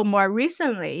also more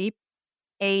recently,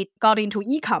 it got into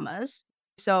e-commerce.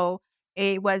 So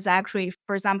it was actually,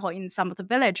 for example, in some of the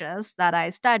villages that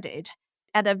I studied,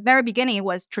 at the very beginning, it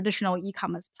was traditional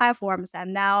e-commerce platforms.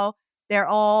 And now they're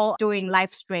all doing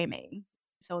live streaming.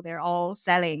 So they're all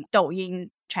selling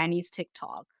Douyin, Chinese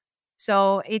TikTok.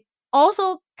 So it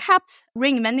also kept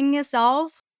reinventing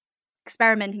itself,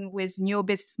 experimenting with new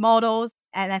business models.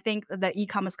 And I think the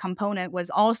e-commerce component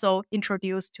was also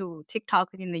introduced to TikTok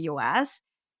in the US.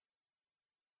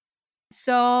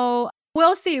 So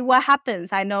we'll see what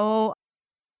happens. I know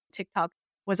TikTok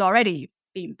was already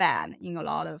being banned in a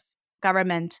lot of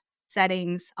government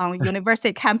settings on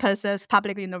university campuses,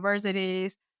 public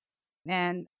universities,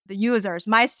 and the users,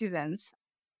 my students,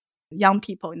 young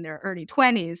people in their early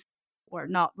 20s, were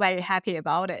not very happy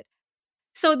about it.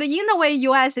 So in a way,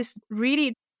 US is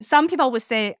really, some people would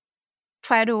say,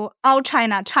 try to out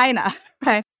China,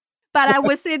 right? But I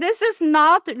would say this is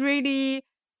not really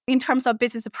in terms of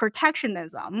business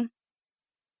protectionism.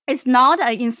 It's not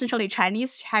essentially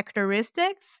Chinese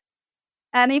characteristics.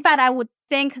 And in fact, I would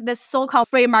think this so-called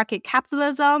free market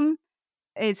capitalism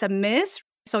is a myth.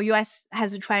 So US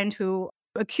has trying to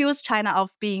accuse China of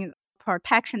being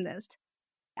protectionist.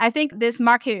 I think this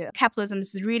market capitalism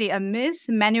is really a myth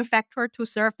manufactured to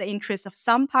serve the interests of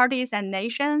some parties and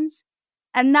nations.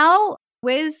 And now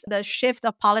with the shift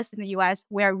of policy in the US,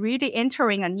 we're really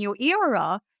entering a new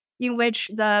era in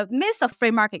which the myth of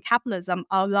free market capitalism,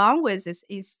 along with its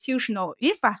institutional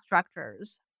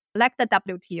infrastructures, like the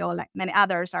WTO, like many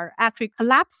others, are actually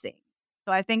collapsing.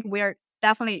 So I think we're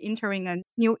definitely entering a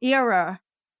new era,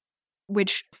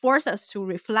 which forces us to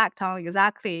reflect on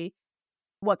exactly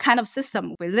what kind of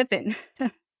system we live in.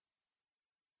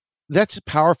 that's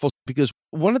powerful because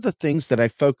one of the things that I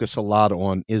focus a lot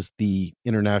on is the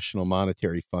International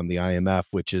Monetary Fund, the IMF,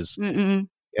 which is Mm-mm.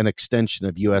 an extension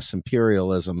of US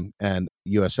imperialism and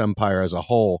US empire as a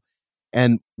whole.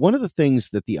 And one of the things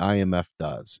that the IMF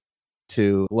does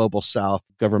to global South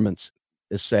governments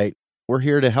is say, we're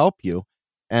here to help you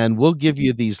and we'll give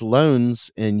you these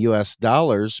loans in US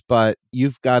dollars, but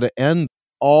you've got to end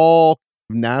all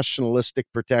nationalistic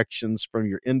protections from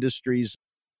your industries.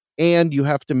 And you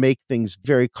have to make things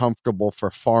very comfortable for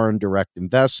foreign direct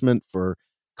investment, for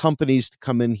companies to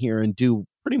come in here and do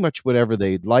pretty much whatever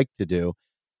they'd like to do,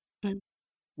 Mm.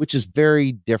 which is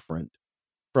very different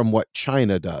from what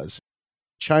China does.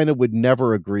 China would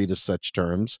never agree to such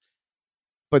terms,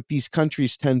 but these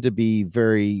countries tend to be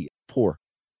very poor.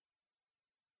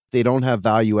 They don't have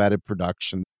value added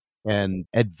production and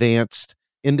advanced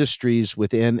industries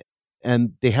within,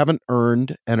 and they haven't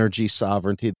earned energy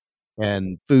sovereignty.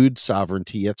 and food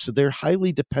sovereignty yet. So they're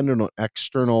highly dependent on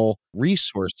external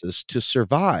resources to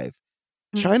survive.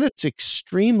 Mm. China's an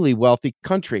extremely wealthy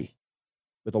country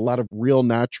with a lot of real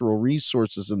natural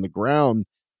resources in the ground,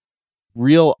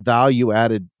 real value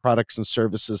added products and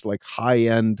services like high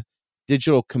end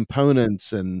digital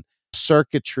components and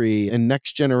circuitry and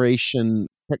next generation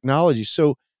technology.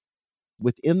 So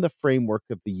within the framework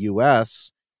of the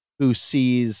US, who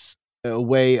sees a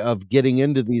way of getting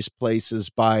into these places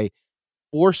by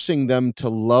forcing them to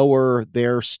lower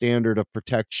their standard of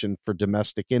protection for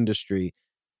domestic industry.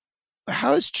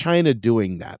 How is China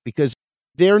doing that? Because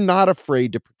they're not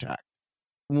afraid to protect.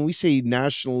 When we say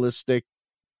nationalistic,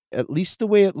 at least the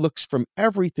way it looks from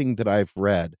everything that I've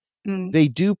read, Mm. they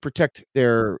do protect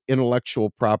their intellectual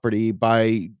property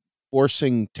by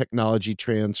forcing technology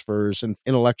transfers and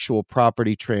intellectual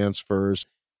property transfers.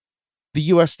 The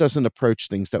US doesn't approach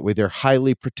things that way. They're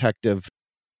highly protective.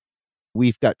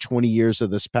 We've got 20 years of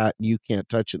this patent, you can't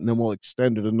touch it, and then we'll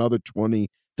extend it another 20.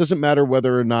 Doesn't matter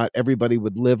whether or not everybody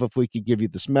would live if we could give you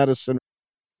this medicine.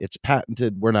 It's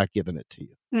patented, we're not giving it to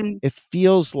you. Mm. It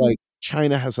feels like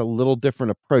China has a little different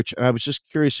approach, and I was just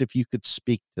curious if you could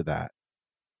speak to that.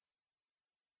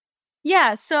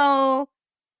 Yeah, so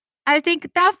I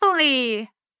think definitely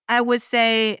I would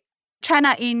say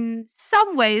China in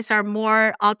some ways are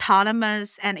more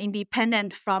autonomous and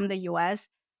independent from the US.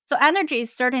 So energy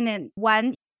is certainly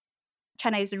one.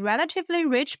 China is relatively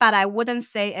rich, but I wouldn't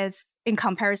say it's in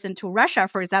comparison to Russia,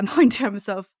 for example, in terms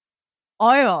of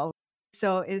oil.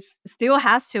 So it still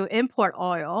has to import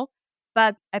oil.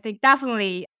 But I think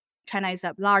definitely China is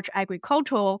a large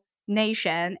agricultural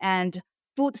nation, and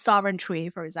food sovereignty,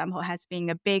 for example, has been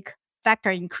a big factor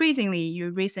increasingly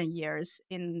in recent years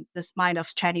in this mind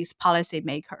of Chinese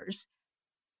policymakers.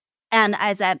 And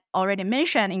as I already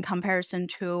mentioned, in comparison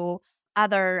to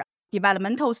other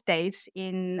developmental states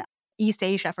in East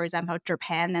Asia, for example,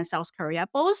 Japan and South Korea,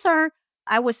 both are,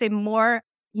 I would say, more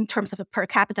in terms of a per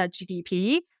capita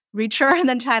GDP, richer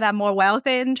than China, more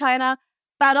wealthy than China,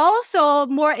 but also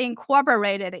more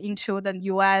incorporated into the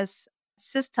US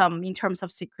system in terms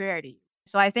of security.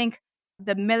 So I think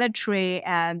the military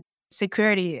and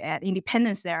security and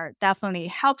independence there definitely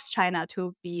helps China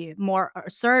to be more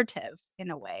assertive in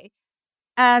a way.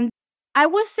 And I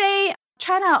would say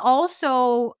China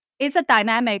also is a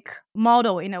dynamic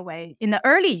model in a way. In the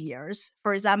early years,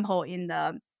 for example, in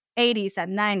the 80s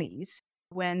and 90s,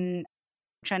 when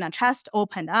China just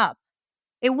opened up,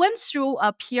 it went through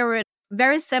a period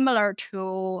very similar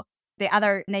to the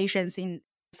other nations in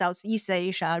Southeast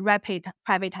Asia, rapid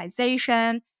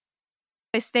privatization,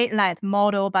 a state-led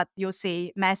model, but you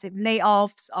see massive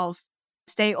layoffs of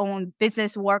state-owned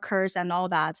business workers and all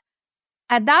that.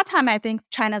 At that time, I think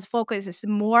China's focus is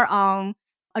more on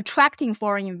attracting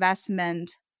foreign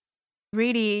investment,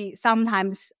 really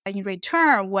sometimes in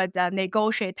return would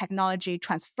negotiate technology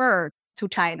transfer to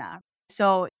China.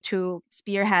 So to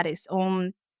spearhead its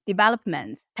own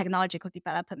development, technological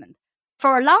development.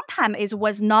 For a long time, it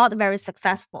was not very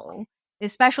successful,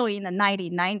 especially in the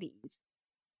 1990s.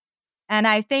 And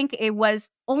I think it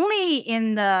was only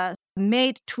in the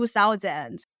mid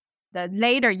 2000s, the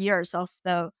later years of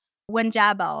the Wen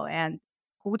Jiabao and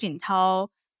Hu Jintao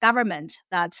government,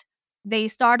 that they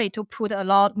started to put a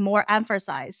lot more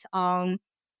emphasis on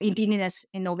indigenous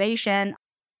innovation,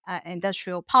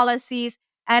 industrial policies.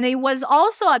 And it was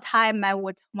also a time I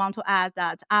would want to add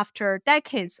that after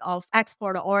decades of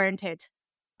export-oriented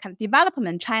kind of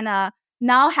development, China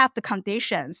now have the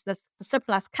conditions, the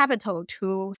surplus capital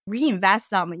to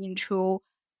reinvest them into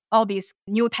all these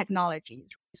new technologies.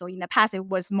 So in the past, it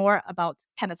was more about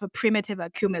kind of a primitive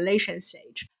accumulation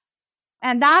stage.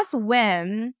 And that's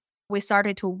when we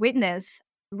started to witness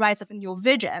rise of a new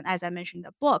vision, as I mentioned in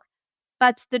the book.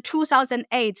 But the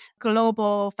 2008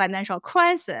 global financial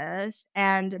crisis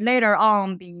and later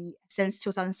on since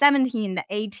 2017, the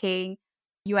 18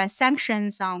 US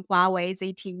sanctions on Huawei,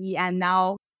 ZTE, and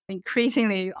now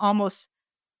increasingly almost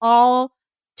all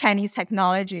Chinese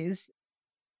technologies,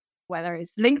 whether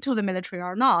it's linked to the military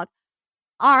or not,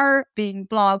 are being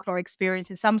blocked or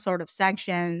experiencing some sort of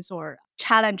sanctions or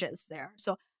challenges there.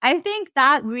 So I think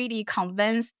that really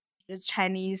convinced the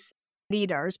Chinese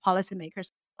leaders,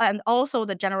 policymakers, and also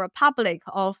the general public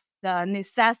of the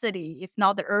necessity, if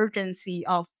not the urgency,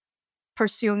 of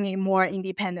pursuing a more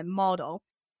independent model.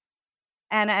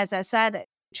 And as I said,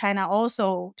 China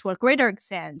also, to a greater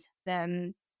extent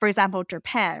than, for example,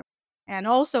 Japan, and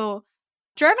also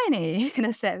Germany, in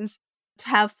a sense, to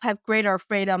have greater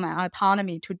freedom and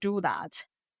autonomy to do that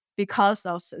because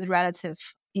of the relative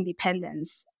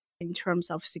independence in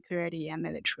terms of security and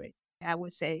military, I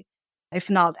would say, if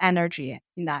not energy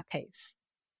in that case.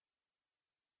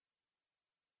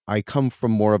 I come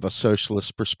from more of a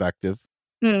socialist perspective.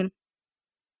 Mm.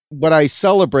 What I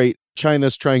celebrate,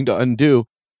 China's trying to undo,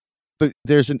 but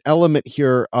there's an element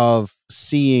here of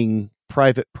seeing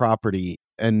private property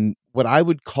and what I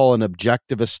would call an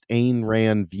objectivist Ayn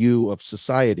Rand view of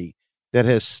society that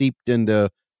has seeped into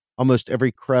almost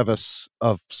every crevice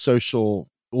of social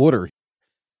order.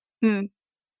 Mm.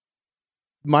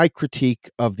 My critique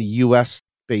of the US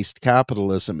based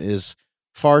capitalism is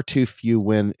far too few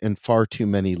win and far too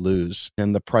many lose.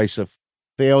 And the price of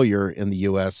failure in the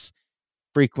US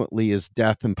frequently is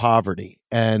death and poverty.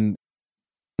 And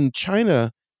in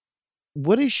China,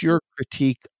 what is your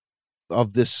critique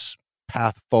of this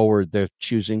path forward they're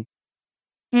choosing?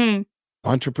 Mm.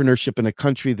 Entrepreneurship in a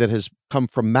country that has come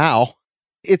from Mao.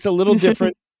 It's a little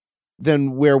different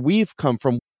than where we've come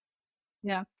from.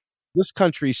 Yeah. This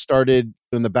country started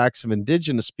in the backs of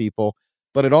indigenous people,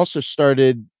 but it also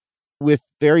started with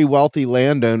very wealthy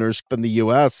landowners in the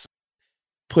US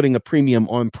putting a premium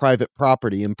on private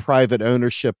property and private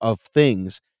ownership of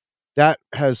things. That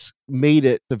has made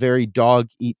it a very dog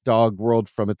eat dog world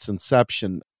from its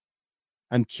inception.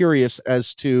 I'm curious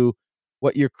as to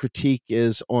what your critique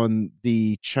is on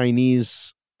the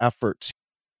Chinese efforts.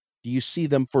 Do you see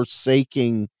them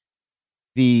forsaking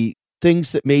the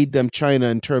things that made them China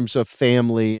in terms of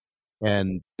family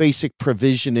and basic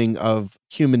provisioning of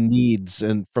human needs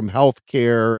and from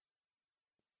healthcare?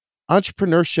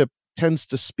 Entrepreneurship tends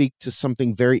to speak to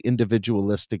something very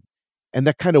individualistic, and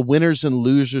that kind of winners and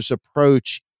losers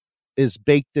approach is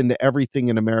baked into everything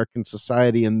in American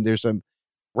society, and there's a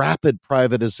rapid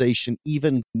privatization,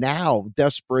 even now,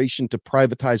 desperation to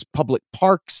privatize public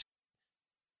parks.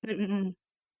 Mm-mm.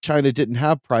 China didn't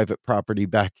have private property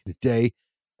back in the day,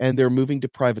 and they're moving to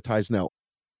privatize now.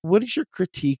 What is your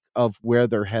critique of where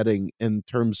they're heading in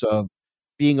terms of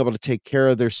being able to take care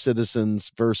of their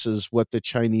citizens versus what the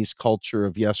Chinese culture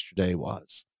of yesterday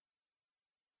was?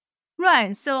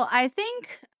 Right. So I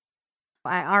think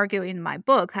I argue in my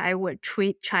book, I would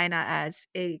treat China as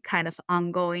a kind of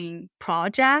ongoing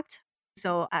project.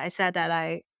 So I said that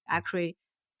I actually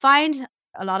find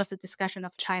a lot of the discussion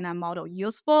of China model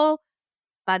useful,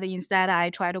 but instead I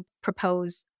try to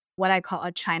propose what I call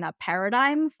a China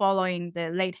paradigm following the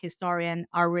late historian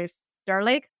Arif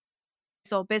Derlich.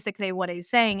 So basically what he's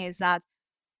saying is that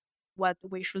what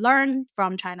we should learn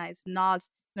from China is not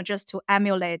just to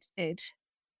emulate it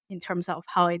in terms of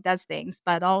how it does things,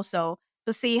 but also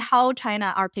to see how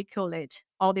China articulate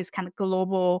all these kind of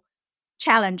global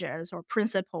challenges or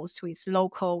principles to its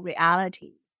local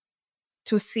reality,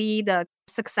 to see the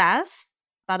success,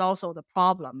 but also the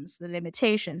problems, the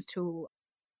limitations, to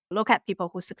look at people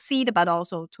who succeed, but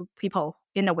also to people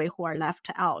in a way who are left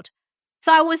out.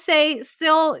 So I would say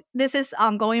still this is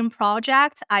ongoing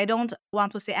project. I don't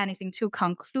want to say anything too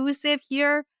conclusive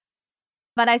here,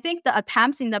 but I think the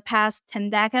attempts in the past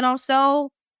 10 decades or so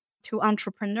to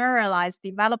entrepreneurialize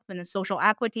development and social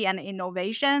equity and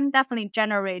innovation definitely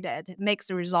generated mixed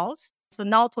results. So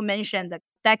not to mention the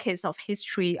decades of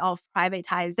history of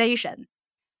privatization.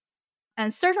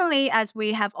 And certainly, as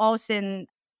we have all seen,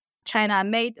 China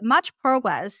made much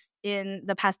progress in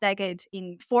the past decade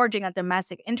in forging a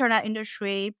domestic internet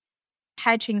industry,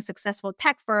 catching successful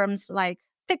tech firms like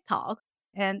TikTok.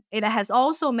 And it has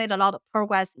also made a lot of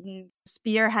progress in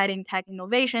spearheading tech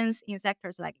innovations in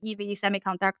sectors like EV,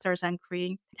 semiconductors, and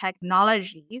green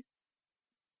technologies.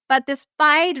 But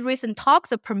despite recent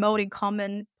talks of promoting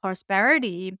common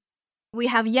prosperity, we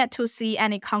have yet to see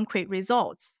any concrete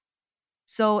results.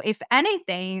 So, if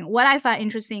anything, what I find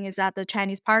interesting is that the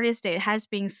Chinese party state has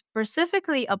been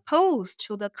specifically opposed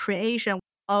to the creation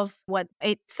of what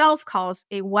it itself calls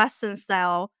a Western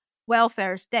style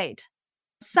welfare state,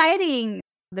 citing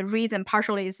the reason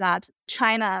partially is that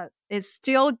China is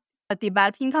still a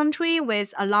developing country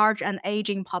with a large and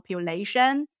aging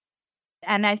population.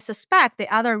 And I suspect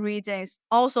the other reason is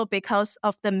also because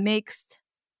of the mixed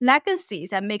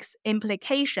legacies and mixed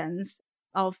implications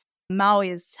of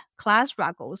Maoist class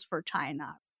struggles for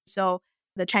China. So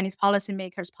the Chinese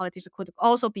policymakers, politicians could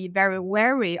also be very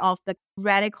wary of the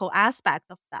radical aspect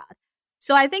of that.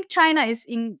 So I think China is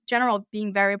in general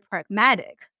being very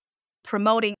pragmatic,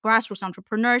 promoting grassroots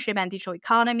entrepreneurship and digital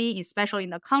economy, especially in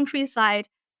the countryside,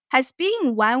 has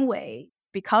been one way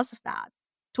because of that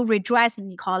to redress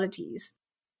inequalities.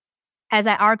 As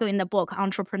I argue in the book,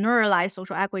 entrepreneurialized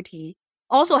social equity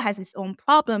also has its own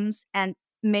problems and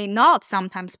may not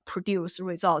sometimes produce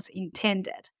results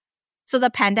intended. So the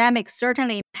pandemic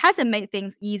certainly hasn't made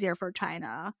things easier for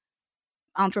China.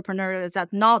 Entrepreneurs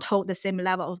that not hold the same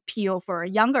level of appeal for a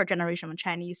younger generation of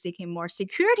Chinese seeking more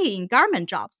security in government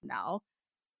jobs now.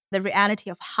 the reality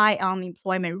of high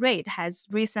unemployment rate has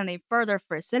recently further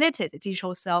facilitated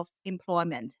digital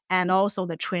self-employment and also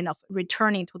the trend of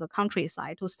returning to the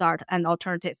countryside to start an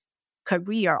alternative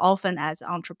career, often as an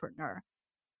entrepreneur.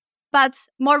 But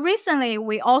more recently,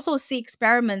 we also see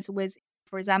experiments with,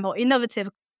 for example, innovative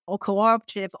or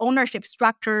cooperative ownership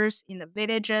structures in the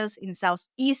villages in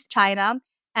Southeast China,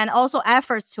 and also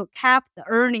efforts to cap the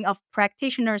earning of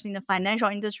practitioners in the financial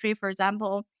industry, for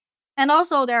example. And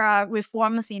also there are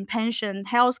reforms in pension,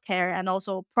 healthcare, and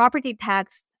also property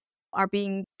tax are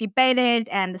being debated,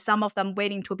 and some of them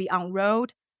waiting to be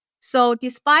unrolled. So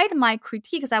despite my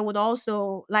critiques, I would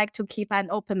also like to keep an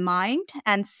open mind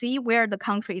and see where the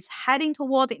country is heading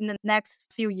toward in the next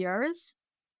few years.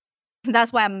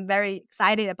 That's why I'm very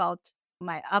excited about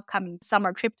my upcoming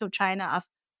summer trip to China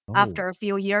after a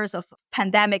few years of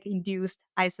pandemic-induced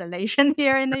isolation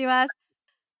here in the US.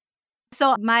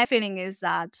 So my feeling is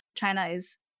that China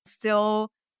is still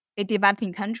a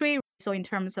developing country. So in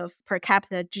terms of per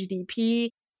capita GDP,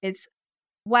 it's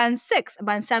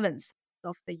 1/7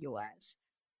 of the US.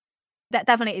 That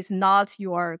definitely is not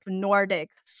your Nordic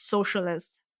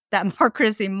socialist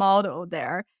democracy model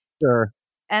there. Sure.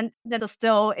 And there's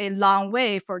still a long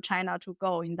way for China to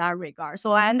go in that regard.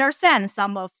 So I understand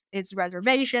some of its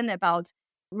reservation about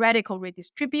radical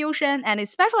redistribution. And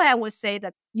especially I would say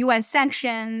that UN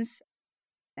sanctions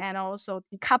and also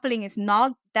decoupling is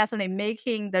not definitely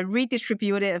making the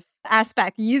redistributive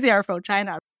aspect easier for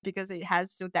China because it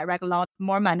has to direct a lot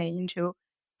more money into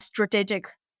strategic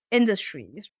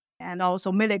industries and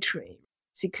also military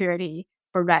security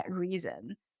for that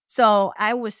reason. So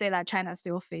I would say that China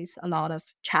still faces a lot of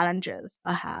challenges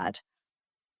ahead.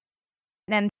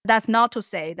 And that's not to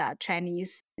say that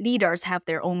Chinese leaders have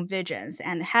their own visions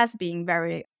and has been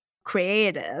very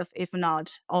creative, if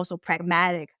not also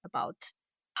pragmatic about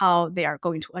how they are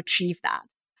going to achieve that.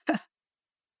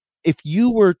 If you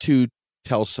were to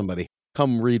tell somebody,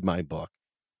 come read my book,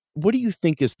 what do you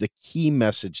think is the key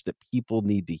message that people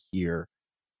need to hear?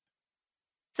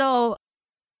 So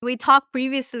we talked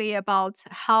previously about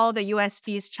how the US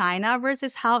sees China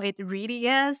versus how it really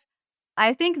is.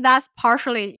 I think that's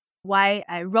partially why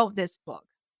I wrote this book.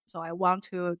 So I want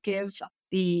to give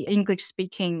the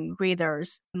English-speaking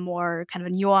readers a more kind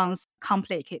of nuanced,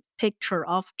 complicated picture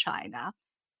of China.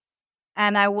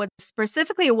 And I would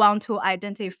specifically want to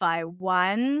identify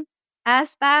one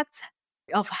aspect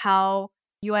of how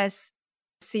US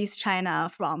sees China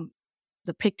from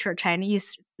the picture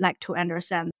Chinese like to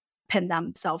understand, pin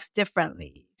themselves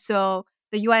differently. So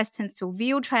the US tends to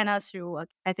view China through,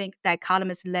 I think,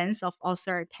 dichotomous lens of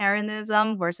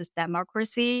authoritarianism versus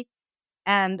democracy.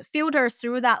 And filters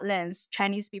through that lens,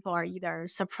 Chinese people are either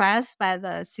suppressed by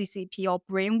the CCP or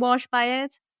brainwashed by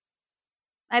it.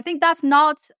 I think that's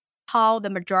not how the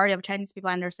majority of Chinese people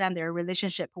understand their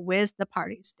relationship with the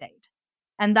party state.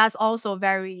 And that's also a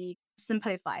very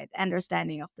simplified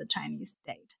understanding of the Chinese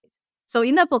state. So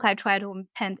in the book, I try to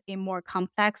paint a more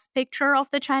complex picture of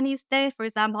the Chinese state. For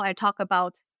example, I talk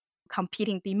about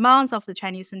competing demands of the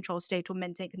Chinese central state to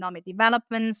maintain economic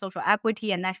development, social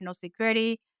equity, and national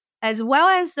security, as well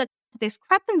as the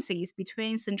discrepancies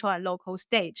between central and local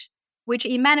states, which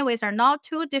in many ways are not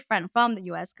too different from the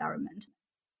US government.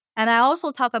 And I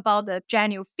also talk about the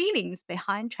genuine feelings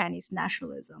behind Chinese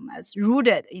nationalism as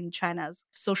rooted in China's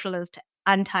socialist,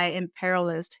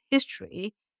 anti-imperialist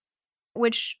history,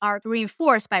 which are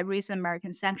reinforced by recent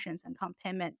American sanctions and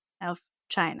containment of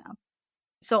China.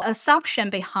 So assumption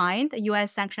behind the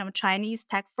US sanction of Chinese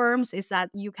tech firms is that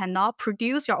you cannot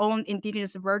produce your own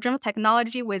indigenous version of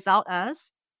technology without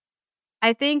us.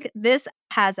 I think this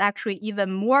has actually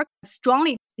even more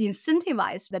strongly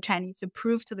incentivized the Chinese to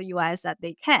prove to the US that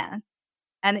they can.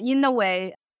 And in a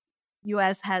way,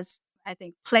 US has, I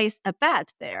think, placed a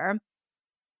bet there.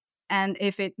 And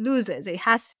if it loses, it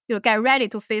has to get ready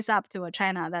to face up to a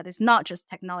China that is not just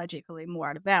technologically more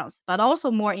advanced, but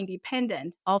also more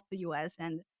independent of the US.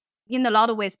 And in a lot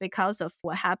of ways, because of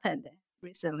what happened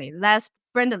recently, less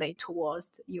friendly towards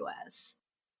the US.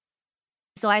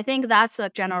 So I think that's a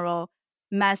general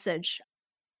message.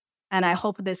 And I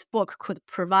hope this book could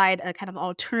provide a kind of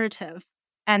alternative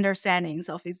understandings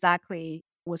of exactly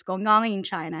what's going on in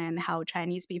China and how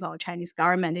Chinese people, Chinese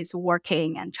government is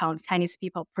working and how Chinese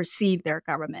people perceive their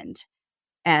government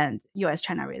and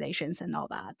US-China relations and all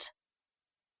that.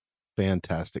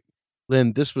 Fantastic.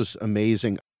 Lynn, this was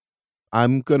amazing.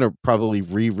 I'm going to probably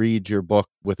reread your book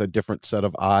with a different set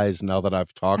of eyes now that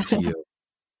I've talked to you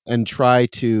and try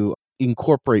to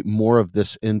incorporate more of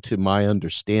this into my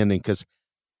understanding, because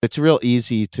it's real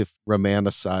easy to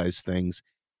romanticize things.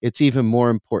 It's even more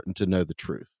important to know the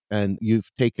truth. And you've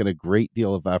taken a great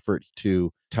deal of effort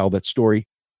to tell that story.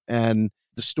 and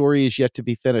the story is yet to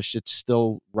be finished. It's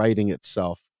still writing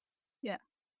itself. Yeah.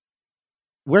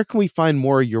 Where can we find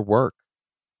more of your work?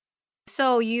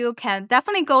 So you can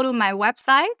definitely go to my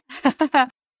website.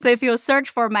 So if you search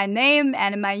for my name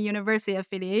and my university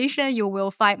affiliation, you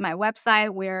will find my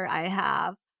website where I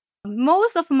have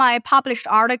most of my published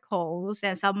articles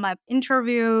and some of my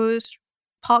interviews,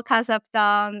 podcasts I've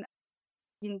done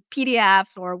in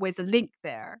PDFs or with a link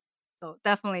there. So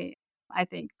definitely, I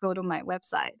think, go to my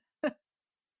website.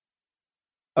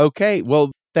 Okay.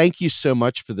 Well, thank you so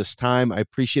much for this time. I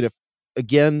appreciate it.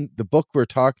 Again, the book we're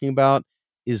talking about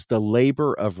is The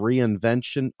Labor of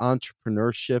Reinvention,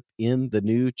 Entrepreneurship in the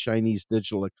New Chinese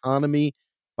Digital Economy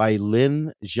by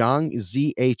Lin Zhang,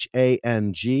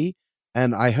 Zhang.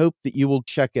 And I hope that you will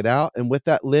check it out. And with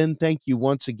that, Lin, thank you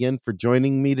once again for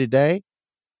joining me today.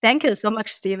 Thank you so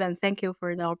much, Stephen. Thank you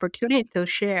for the opportunity to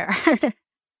share.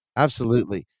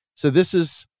 Absolutely. So this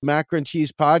is Macro and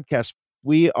Cheese Podcast.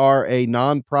 We are a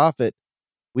nonprofit.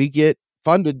 We get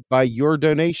funded by your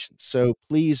donations. So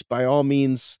please, by all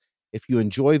means, if you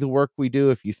enjoy the work we do,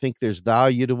 if you think there's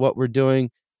value to what we're doing,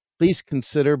 please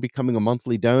consider becoming a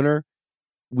monthly donor.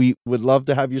 We would love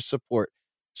to have your support.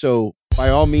 So by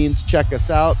all means, check us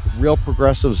out,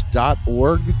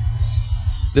 realprogressives.org.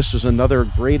 This was another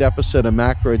great episode of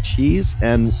Macro and Cheese.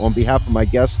 And on behalf of my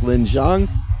guest, Lin Zhang,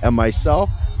 and myself,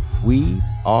 we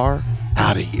are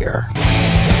out of here.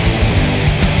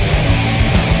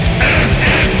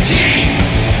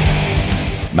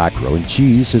 Macro and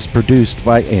Cheese is produced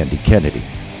by Andy Kennedy.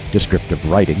 Descriptive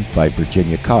writing by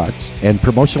Virginia Cox and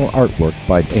promotional artwork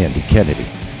by Andy Kennedy.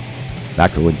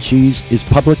 Macro and Cheese is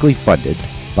publicly funded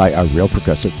by our Real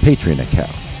Progressive Patreon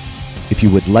account. If you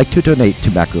would like to donate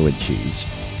to Macro and Cheese,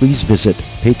 please visit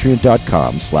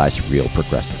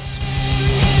patreon.com/realprogressives.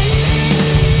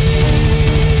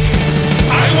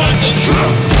 I want the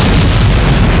truth.